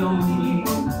my lonely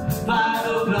vibe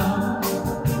of love.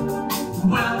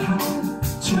 Welcome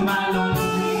to my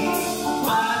lonely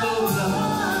vibe of love.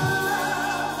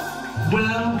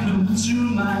 Welcome to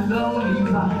my lonely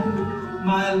vibe,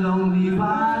 my lonely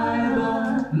vibe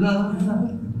of love.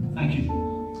 Thank you.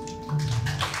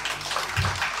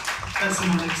 That's on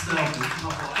my next album,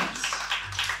 not Vibes.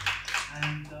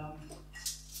 And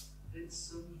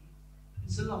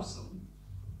it's a love song,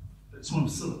 but it's one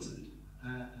of solitude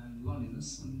and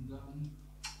loneliness, and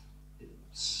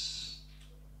it's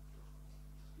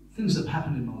things that have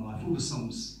happened in my life. All the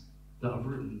songs that I've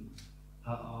written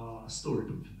are a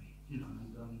storybook for me, you know, and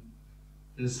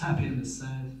there's happy and there's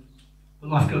sad, but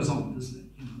life goes on, doesn't it?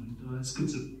 You know, and it's good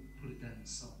to put it down in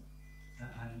song.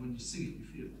 And when you sing it, you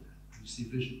feel it, and you see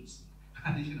visions,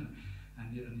 and you know,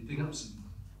 and you dig up some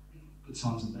good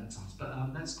times and bad times.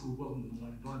 But that's called Welcome to My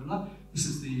Lonely Vibe. This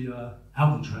is the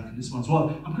album track, and this one's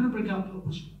I'm going to bring up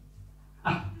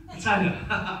Italia.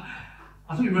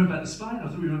 I thought we went back to Spain. I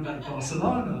thought we went back to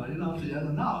Barcelona. You know, after you had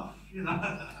enough. You know.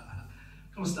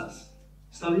 Come stas?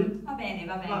 Sta bien? Va bene,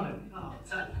 va bene. Va bene. No,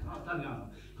 italiano.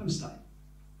 Come stai?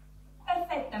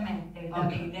 Perfettamente,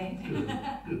 Davide.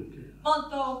 Good, good.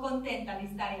 Molto contenta di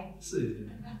stare. Sì,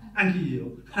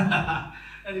 anch'io.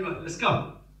 Anyway, let's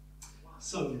go.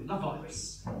 So, La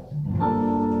Vibes.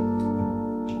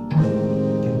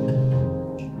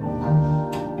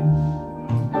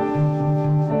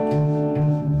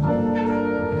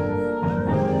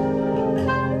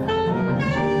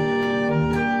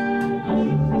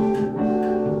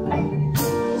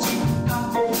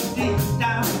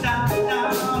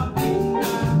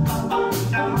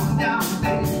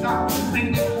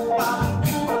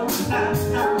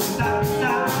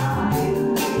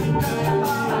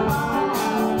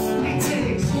 It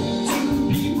takes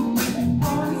two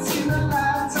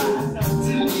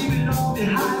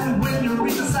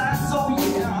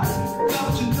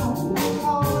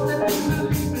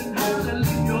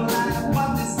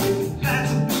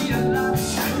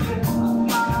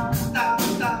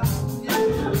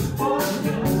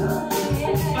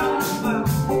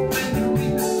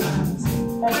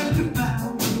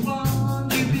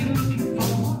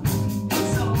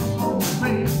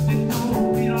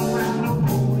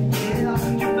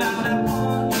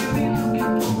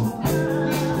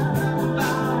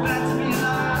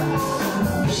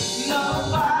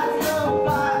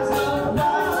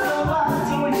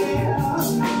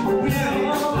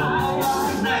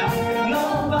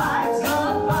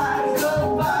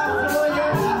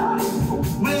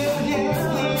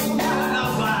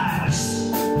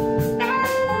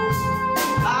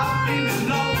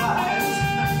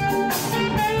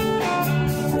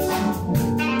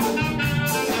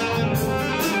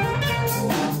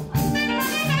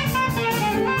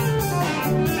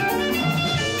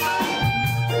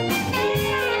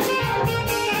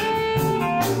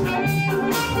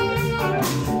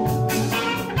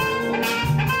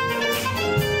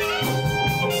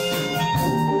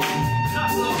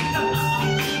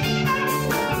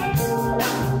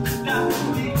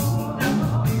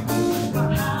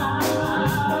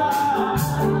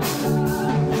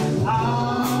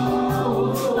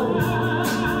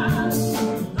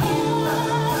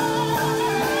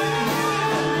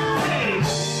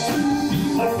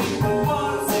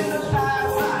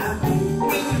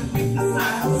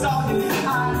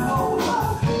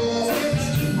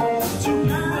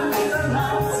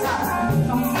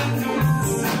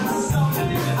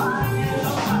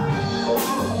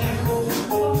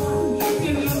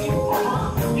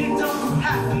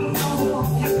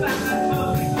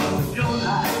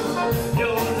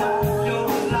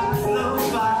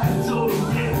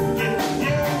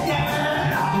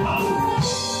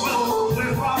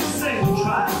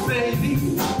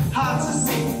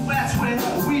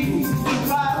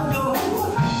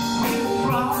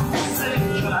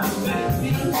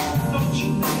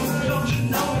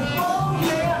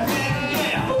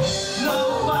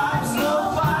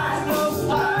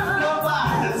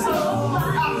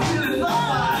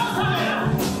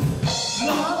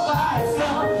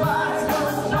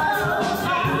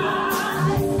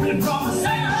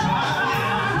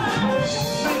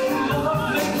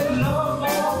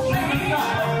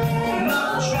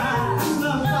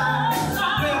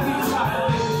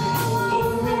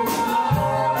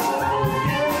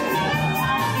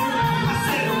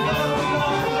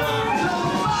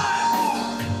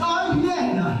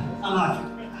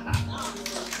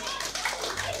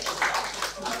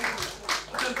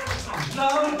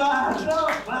oh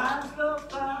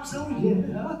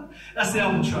yeah. That's the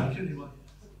album track, anyway.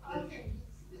 Okay.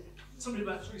 It's only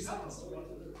about 3 seconds to write a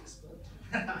little bit,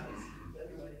 but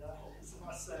anyway, it's a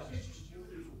nice sound.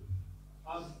 Beautiful.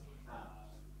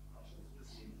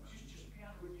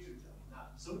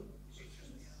 So,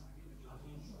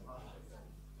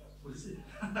 what is it?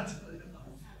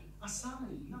 I say,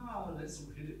 no, let's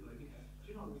all hit it, baby.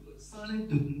 Do you know we've got sunny,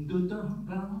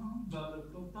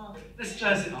 let's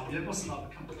jazz it up, yeah? What's another?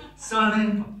 Come on.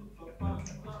 Sunny,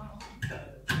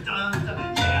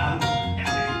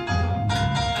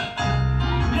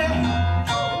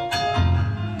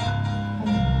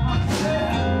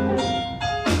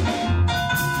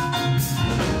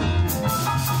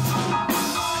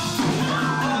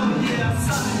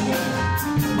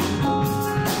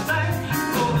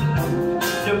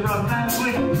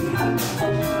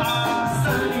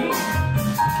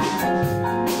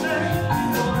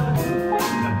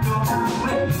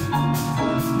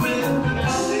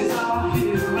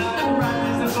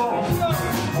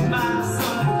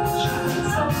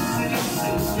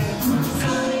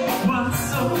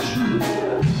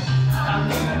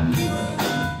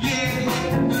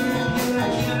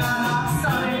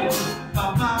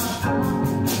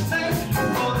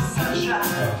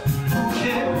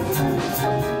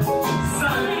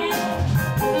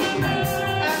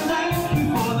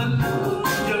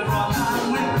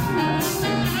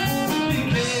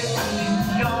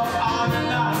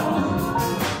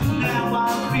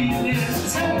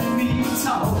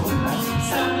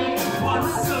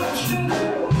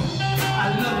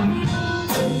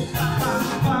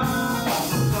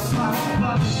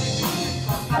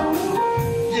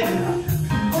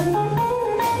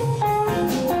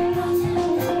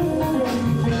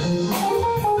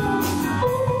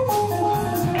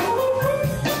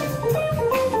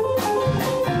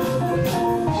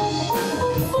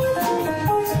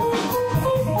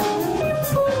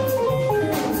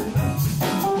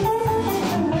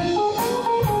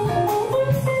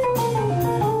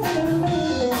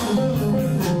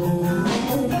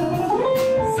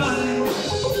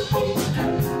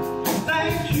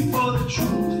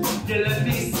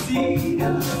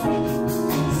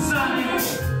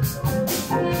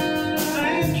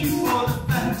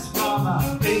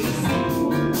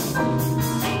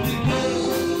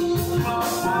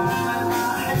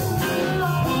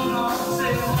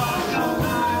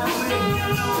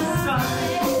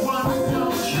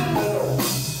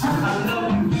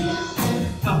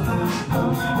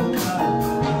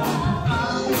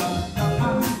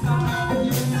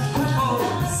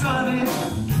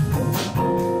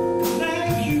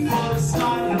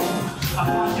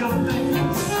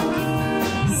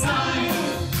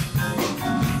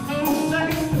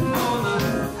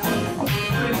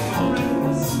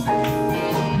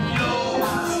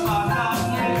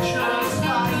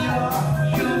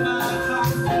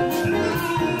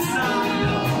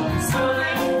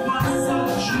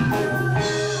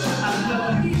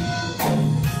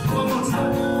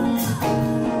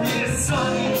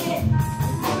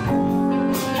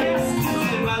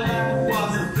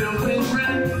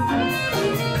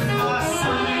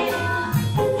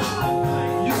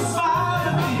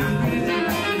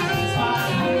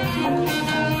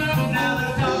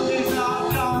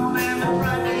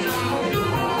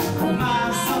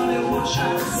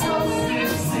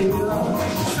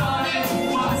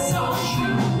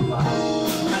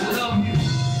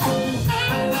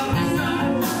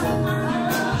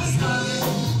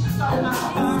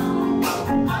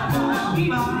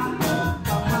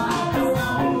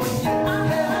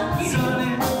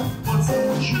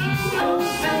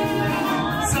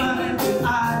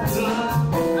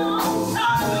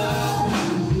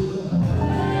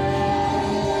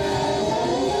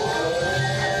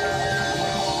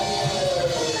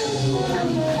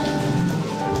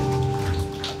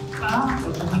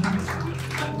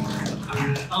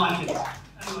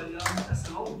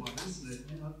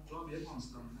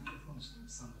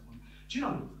 Do you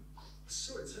know,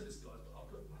 sorry to tell this guy, but I've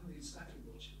got one of these Apple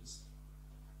Watches,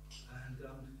 and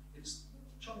it's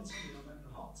trying to tell me I'm having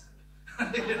a heart attack.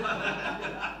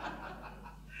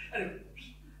 Anyway,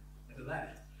 into that.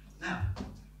 Now,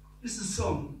 this is a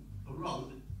song I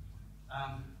wrote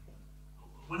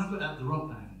when I got out of the rock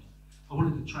band. I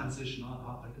wanted to transition.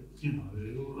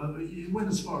 It went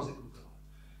as far as it could go,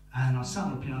 and I sat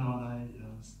on the piano and I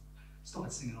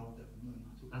started singing Old Devil Moon.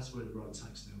 I thought that's where the road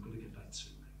takes me. I've got to get back to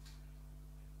it.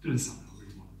 Doing something I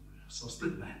really wanted to do. So I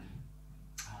split the band.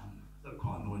 That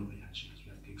quite annoyed me actually because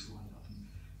we had gigs lined up.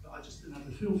 But I just didn't have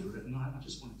the feel for it, and I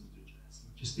just wanted to do jazz.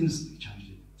 And I just instantly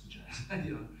changed it to jazz.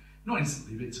 Not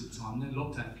instantly, but it took time. And then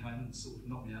lockdown came and sort of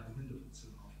knocked me out the window for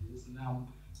 2.5 years, and now I'm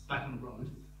back on the road.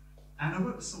 And I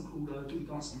wrote a song called Do We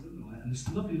Dance on the Moonlight, and this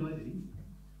lovely lady,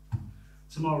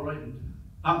 Tamara Raymond,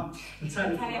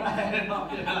 Natalia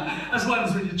Ferran, yeah, that's what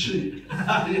happens when you cheat.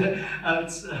 Yeah,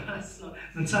 it's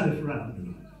Natalia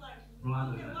Ferran.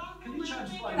 Ryan, can you change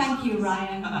places? Thank you,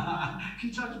 Ryan. Can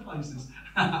you change places?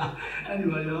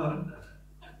 Anyway,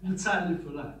 Natalia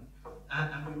Ferran,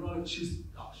 and we wrote. She's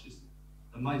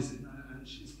amazing, and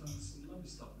she's done some lovely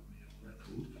stuff with me on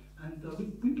record. And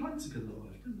we played together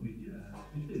live, didn't we? Yeah,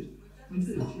 we did. We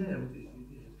did. Yeah, we did.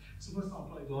 It's the first time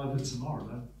I played live with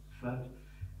tomorrow, Fab,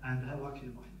 and how lucky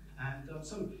am I? And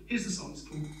so here's the song. It's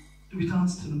called "Do We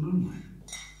Dance to the Moonlight,"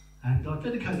 and I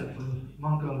dedicate that for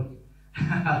Margot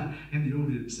in the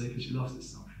audience there because she loves this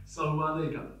song. So there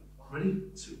you go. Ready?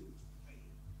 2,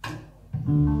 3.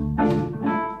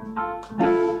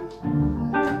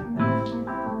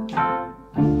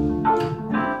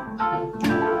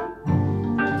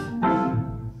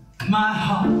 My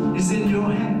heart is in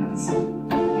your hands.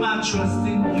 My trust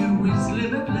in you is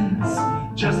limitless.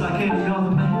 Just like any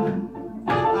other man,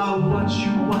 I'll watch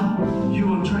you while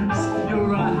you undress.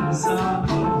 Your eyes are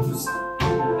closed,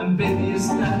 and baby, is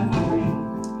that for real?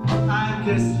 I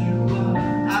guess you are,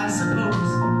 I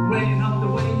suppose, weighing up the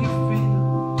way you feel.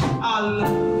 Our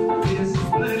love is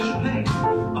pleasure pain,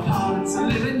 of hearts a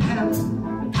living hell.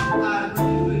 I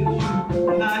agree with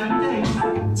you night and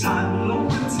day, time alone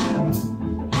will tell.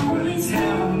 But it's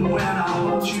heaven when I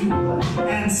hold you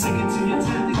and sing it to your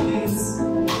tender kiss.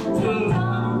 To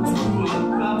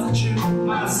love that you,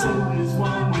 my soul is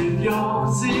one with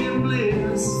yours in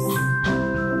bliss.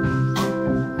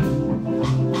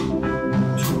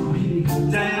 Do we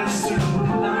dance through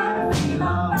the night? Feel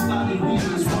our body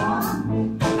here is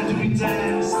one. And do we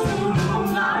dance through the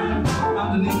night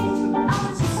underneath the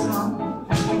lights of sun?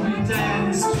 Do we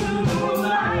dance through the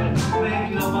night? Make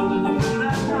love under the moon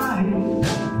at night.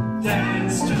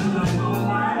 Dance to the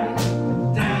moonlight,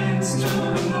 dance to the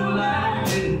moonlight,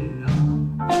 yeah.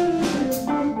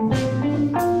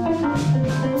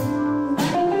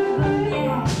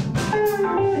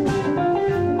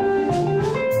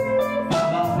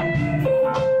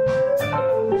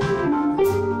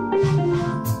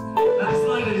 Next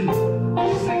lady,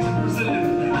 she sings in Brazilian.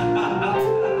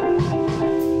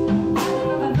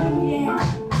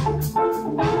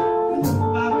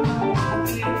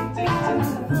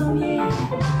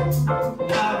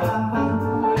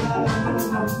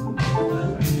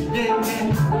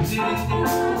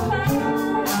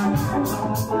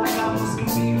 Vamos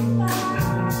comigo.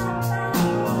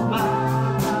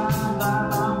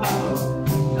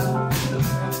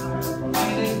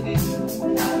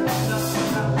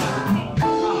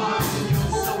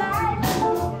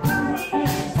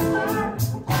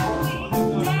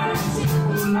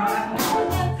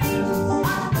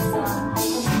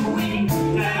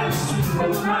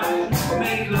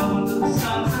 Make love under the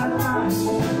stars at night.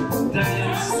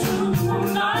 Dance to the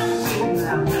moonlight.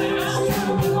 Dance to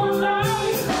the moonlight.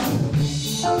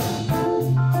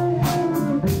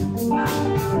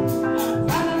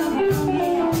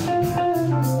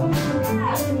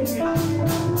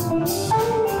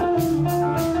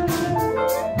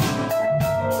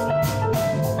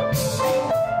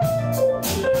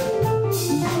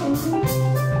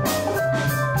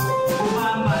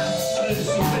 My mind slips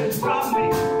away from me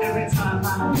every time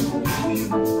I'm with you.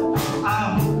 I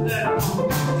hope that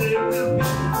one day we'll be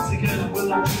together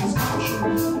with our dreams come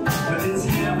true. But it's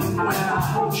heaven when I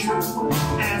hold you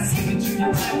and sing it to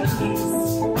your tender lips.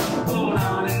 Hold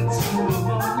on into a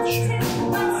multitude.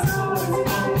 My soul is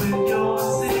one with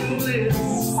yours in bliss.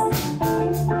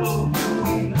 Oh,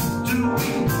 do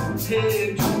we,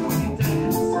 hey, do we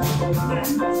dance?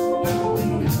 Dance, do we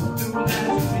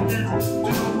dance?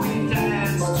 Do we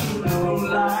dance to the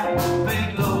moonlight?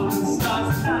 Make love and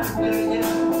stars at night, yeah, yeah.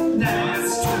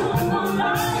 Dance to the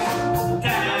moonlight.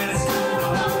 Dance to the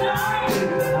moonlight.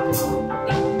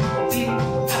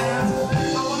 Dance,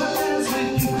 I wanna dance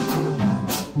with you.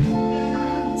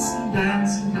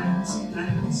 Dance, dance, dance,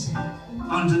 dance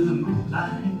under the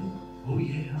moonlight. Oh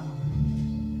yeah.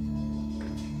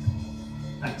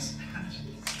 Thanks.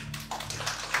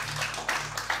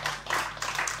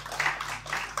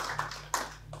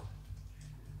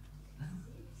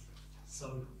 So,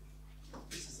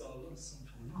 this is our last song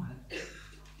for the night.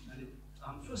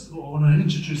 And first of all, I want to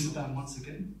introduce the band once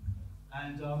again.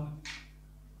 And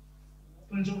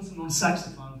Ben Johnson on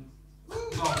saxophone.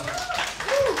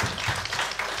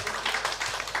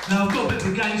 Now, I've got a bit of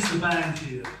a gangster band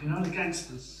here, you know, the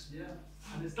gangsters. Yeah.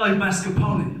 And it's Dave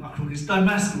Mascarpone. I call it Dave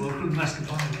Mascarpone, I call him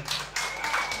Mascarpone.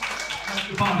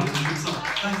 Mascarpone is a good song.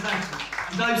 Thanks, thanks.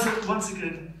 And Dave said, once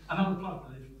again, another plug,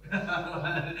 Dave.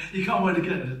 You can't wait to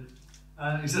get it.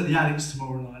 He's at the Addicts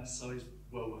tomorrow night, so he's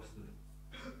well worth the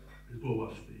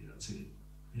ticket.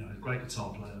 You know, a great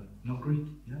guitar player, not Greek,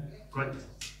 yeah, great.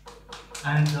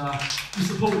 And you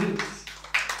support him.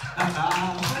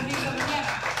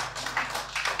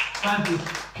 Fabulous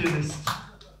pianist.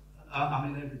 I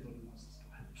mean, everybody knows this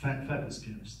guy. Fabulous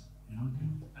pianist, you know.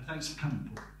 And thanks for coming,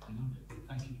 Paul. You know,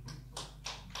 thank you.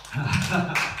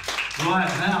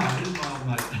 Right now, here's my old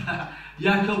mate,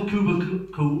 Jakub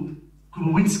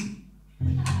Kubawinski.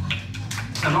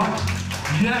 Is that right?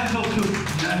 Jakub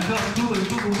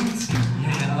Kubawinski.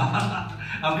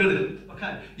 Yeah, I'm good at it.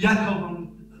 Okay, Jakub on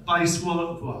bass.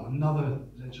 Well, another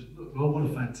legend. Well, what a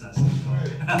fantastic guy.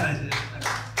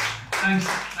 Thanks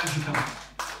for coming.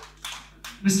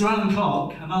 Mr. Alan Clark,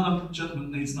 another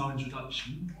gentleman needs no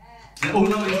introduction. Yeah,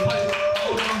 although he's paid.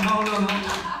 Hold on.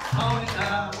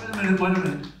 Wait a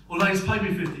minute. Although he's paid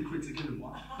me 50 quid to give him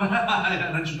one.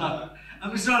 An introduction.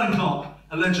 And Mr. Alan Clark,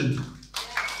 a legend.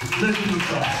 Legend of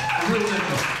class. A real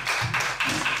legend.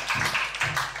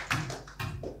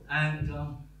 And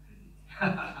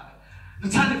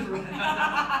Natalia Ferreira.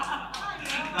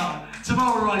 No,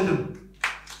 Tamara Ryden.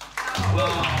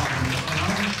 Well,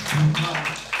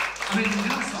 I mean, you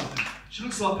know something? She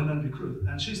looks like Penelope Cruz,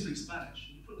 and she speaks Spanish.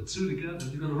 You put the two together,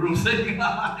 and you've got a real thing.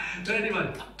 But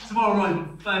anyway, Tamara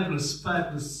Ryden, fabulous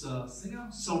singer,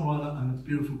 songwriter, and a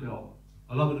beautiful girl.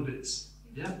 I love her to bits.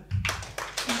 Yeah?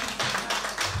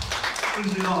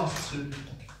 Brings me last to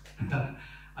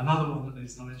another one that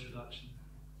needs no introduction,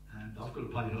 and I've got to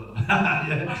pay her.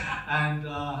 Yeah. And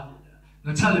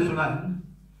Natalia Ferran,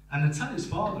 and Natalia's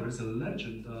father is a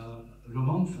legend,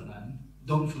 Ramon Ferran,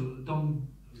 Don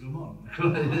Ramon,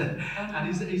 and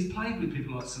he's played with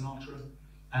people like Sinatra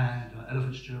and Ella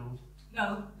Fitzgerald.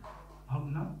 No. Oh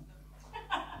no.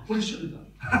 Well, he should have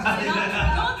done.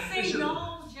 Don't say no,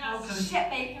 just Okay. Chet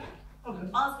Baker. Okay.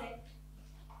 I'll say.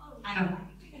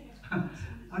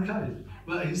 Okay,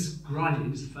 but he's great.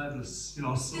 He's fabulous. You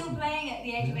know, Still playing at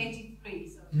the age of 83.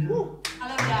 So. Yeah.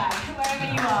 Hello, Dad, wherever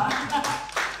you are.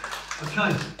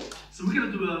 Okay, so we're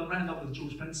going to do a round up with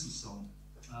George Benson's song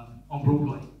on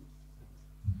Broadway.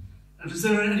 And is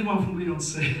there anyone from Leon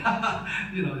C?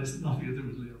 You know, it's nothing to do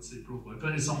with Leon C Broadway,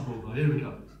 but it's on Broadway. Here we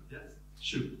go. Yeah,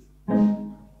 shoot.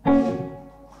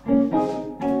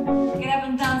 Get up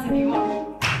and dance if you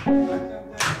want.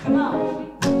 Come on.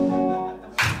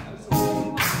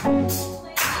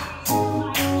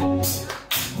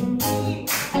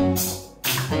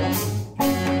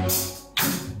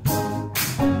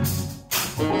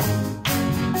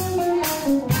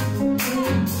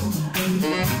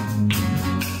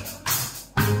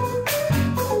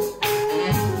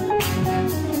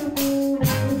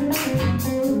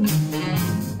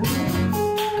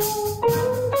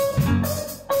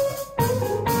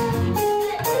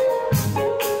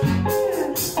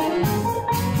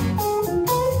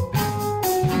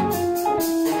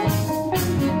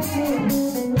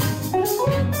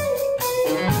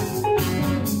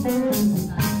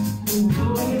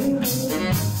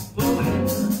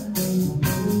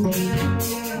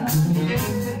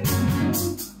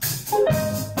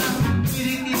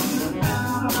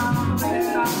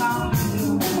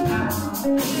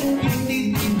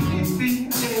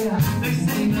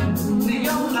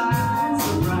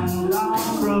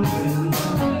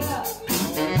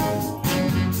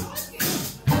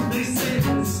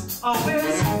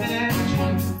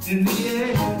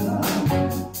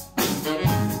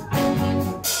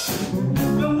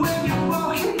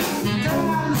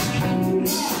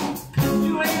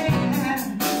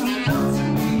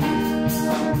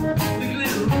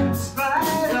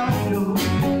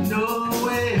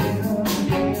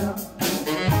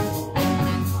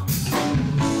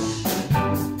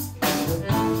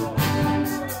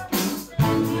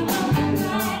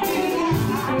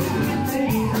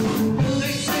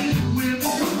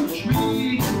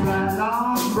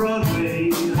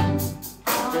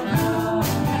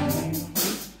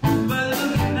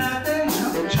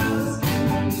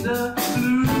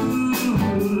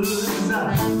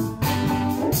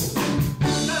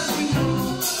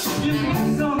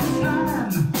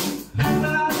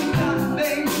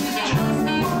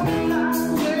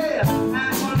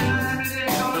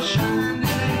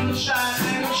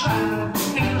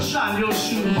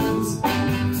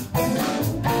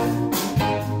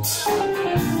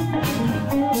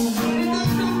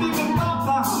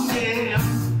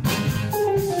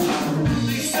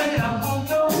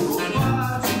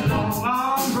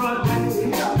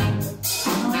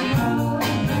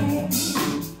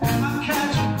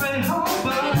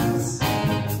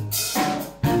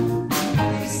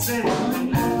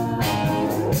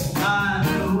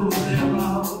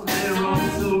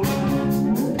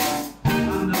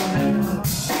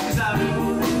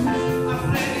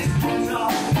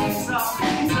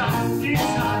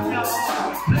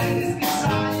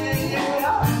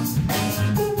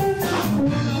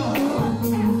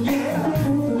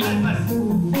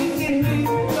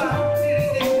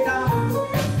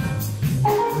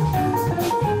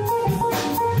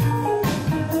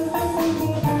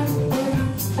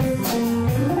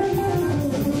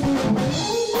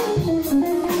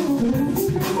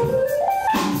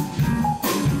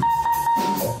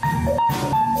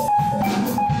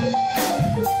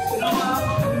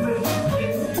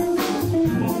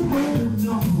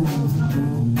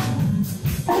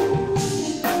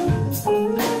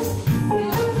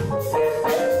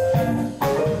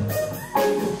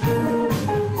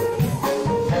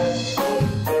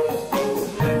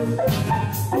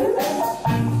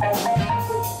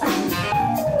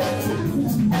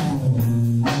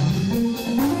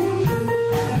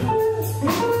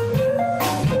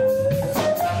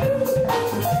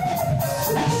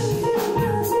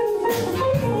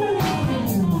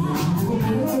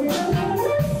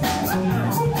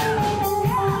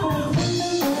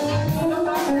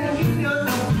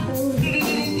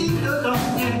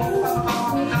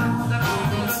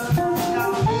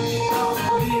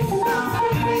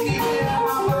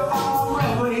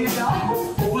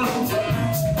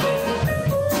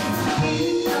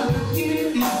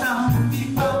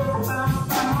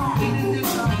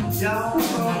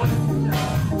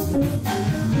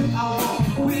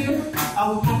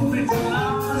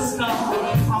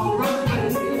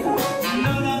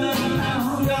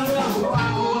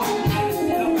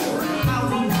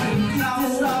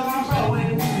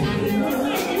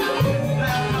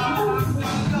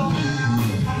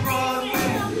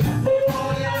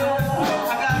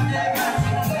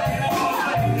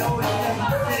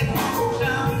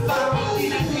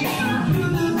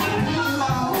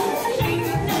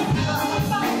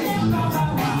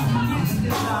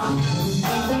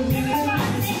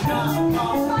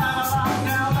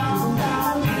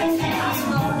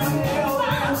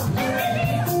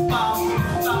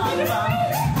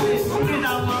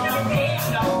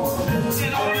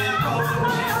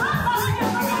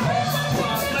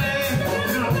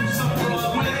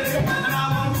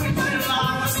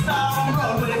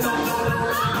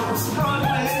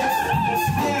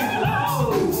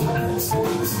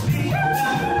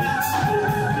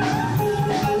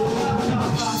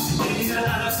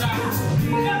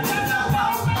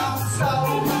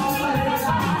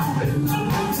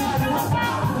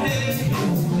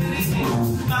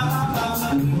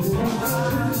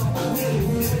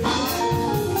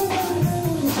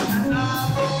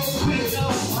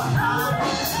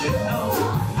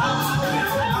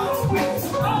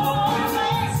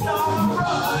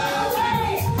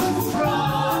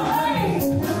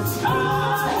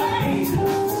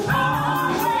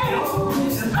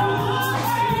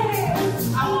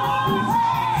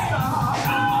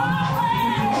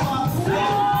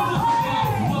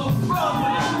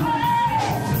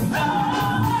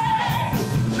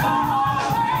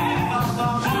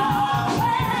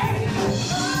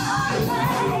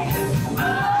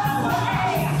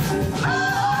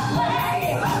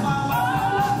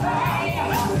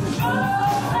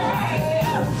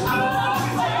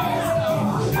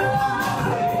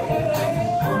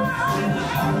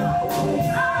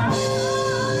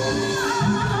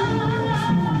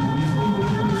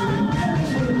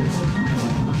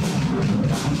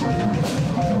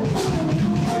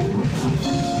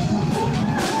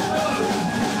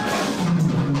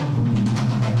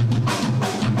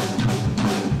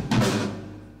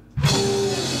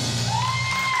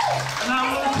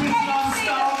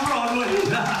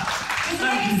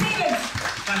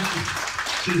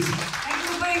 Cheers.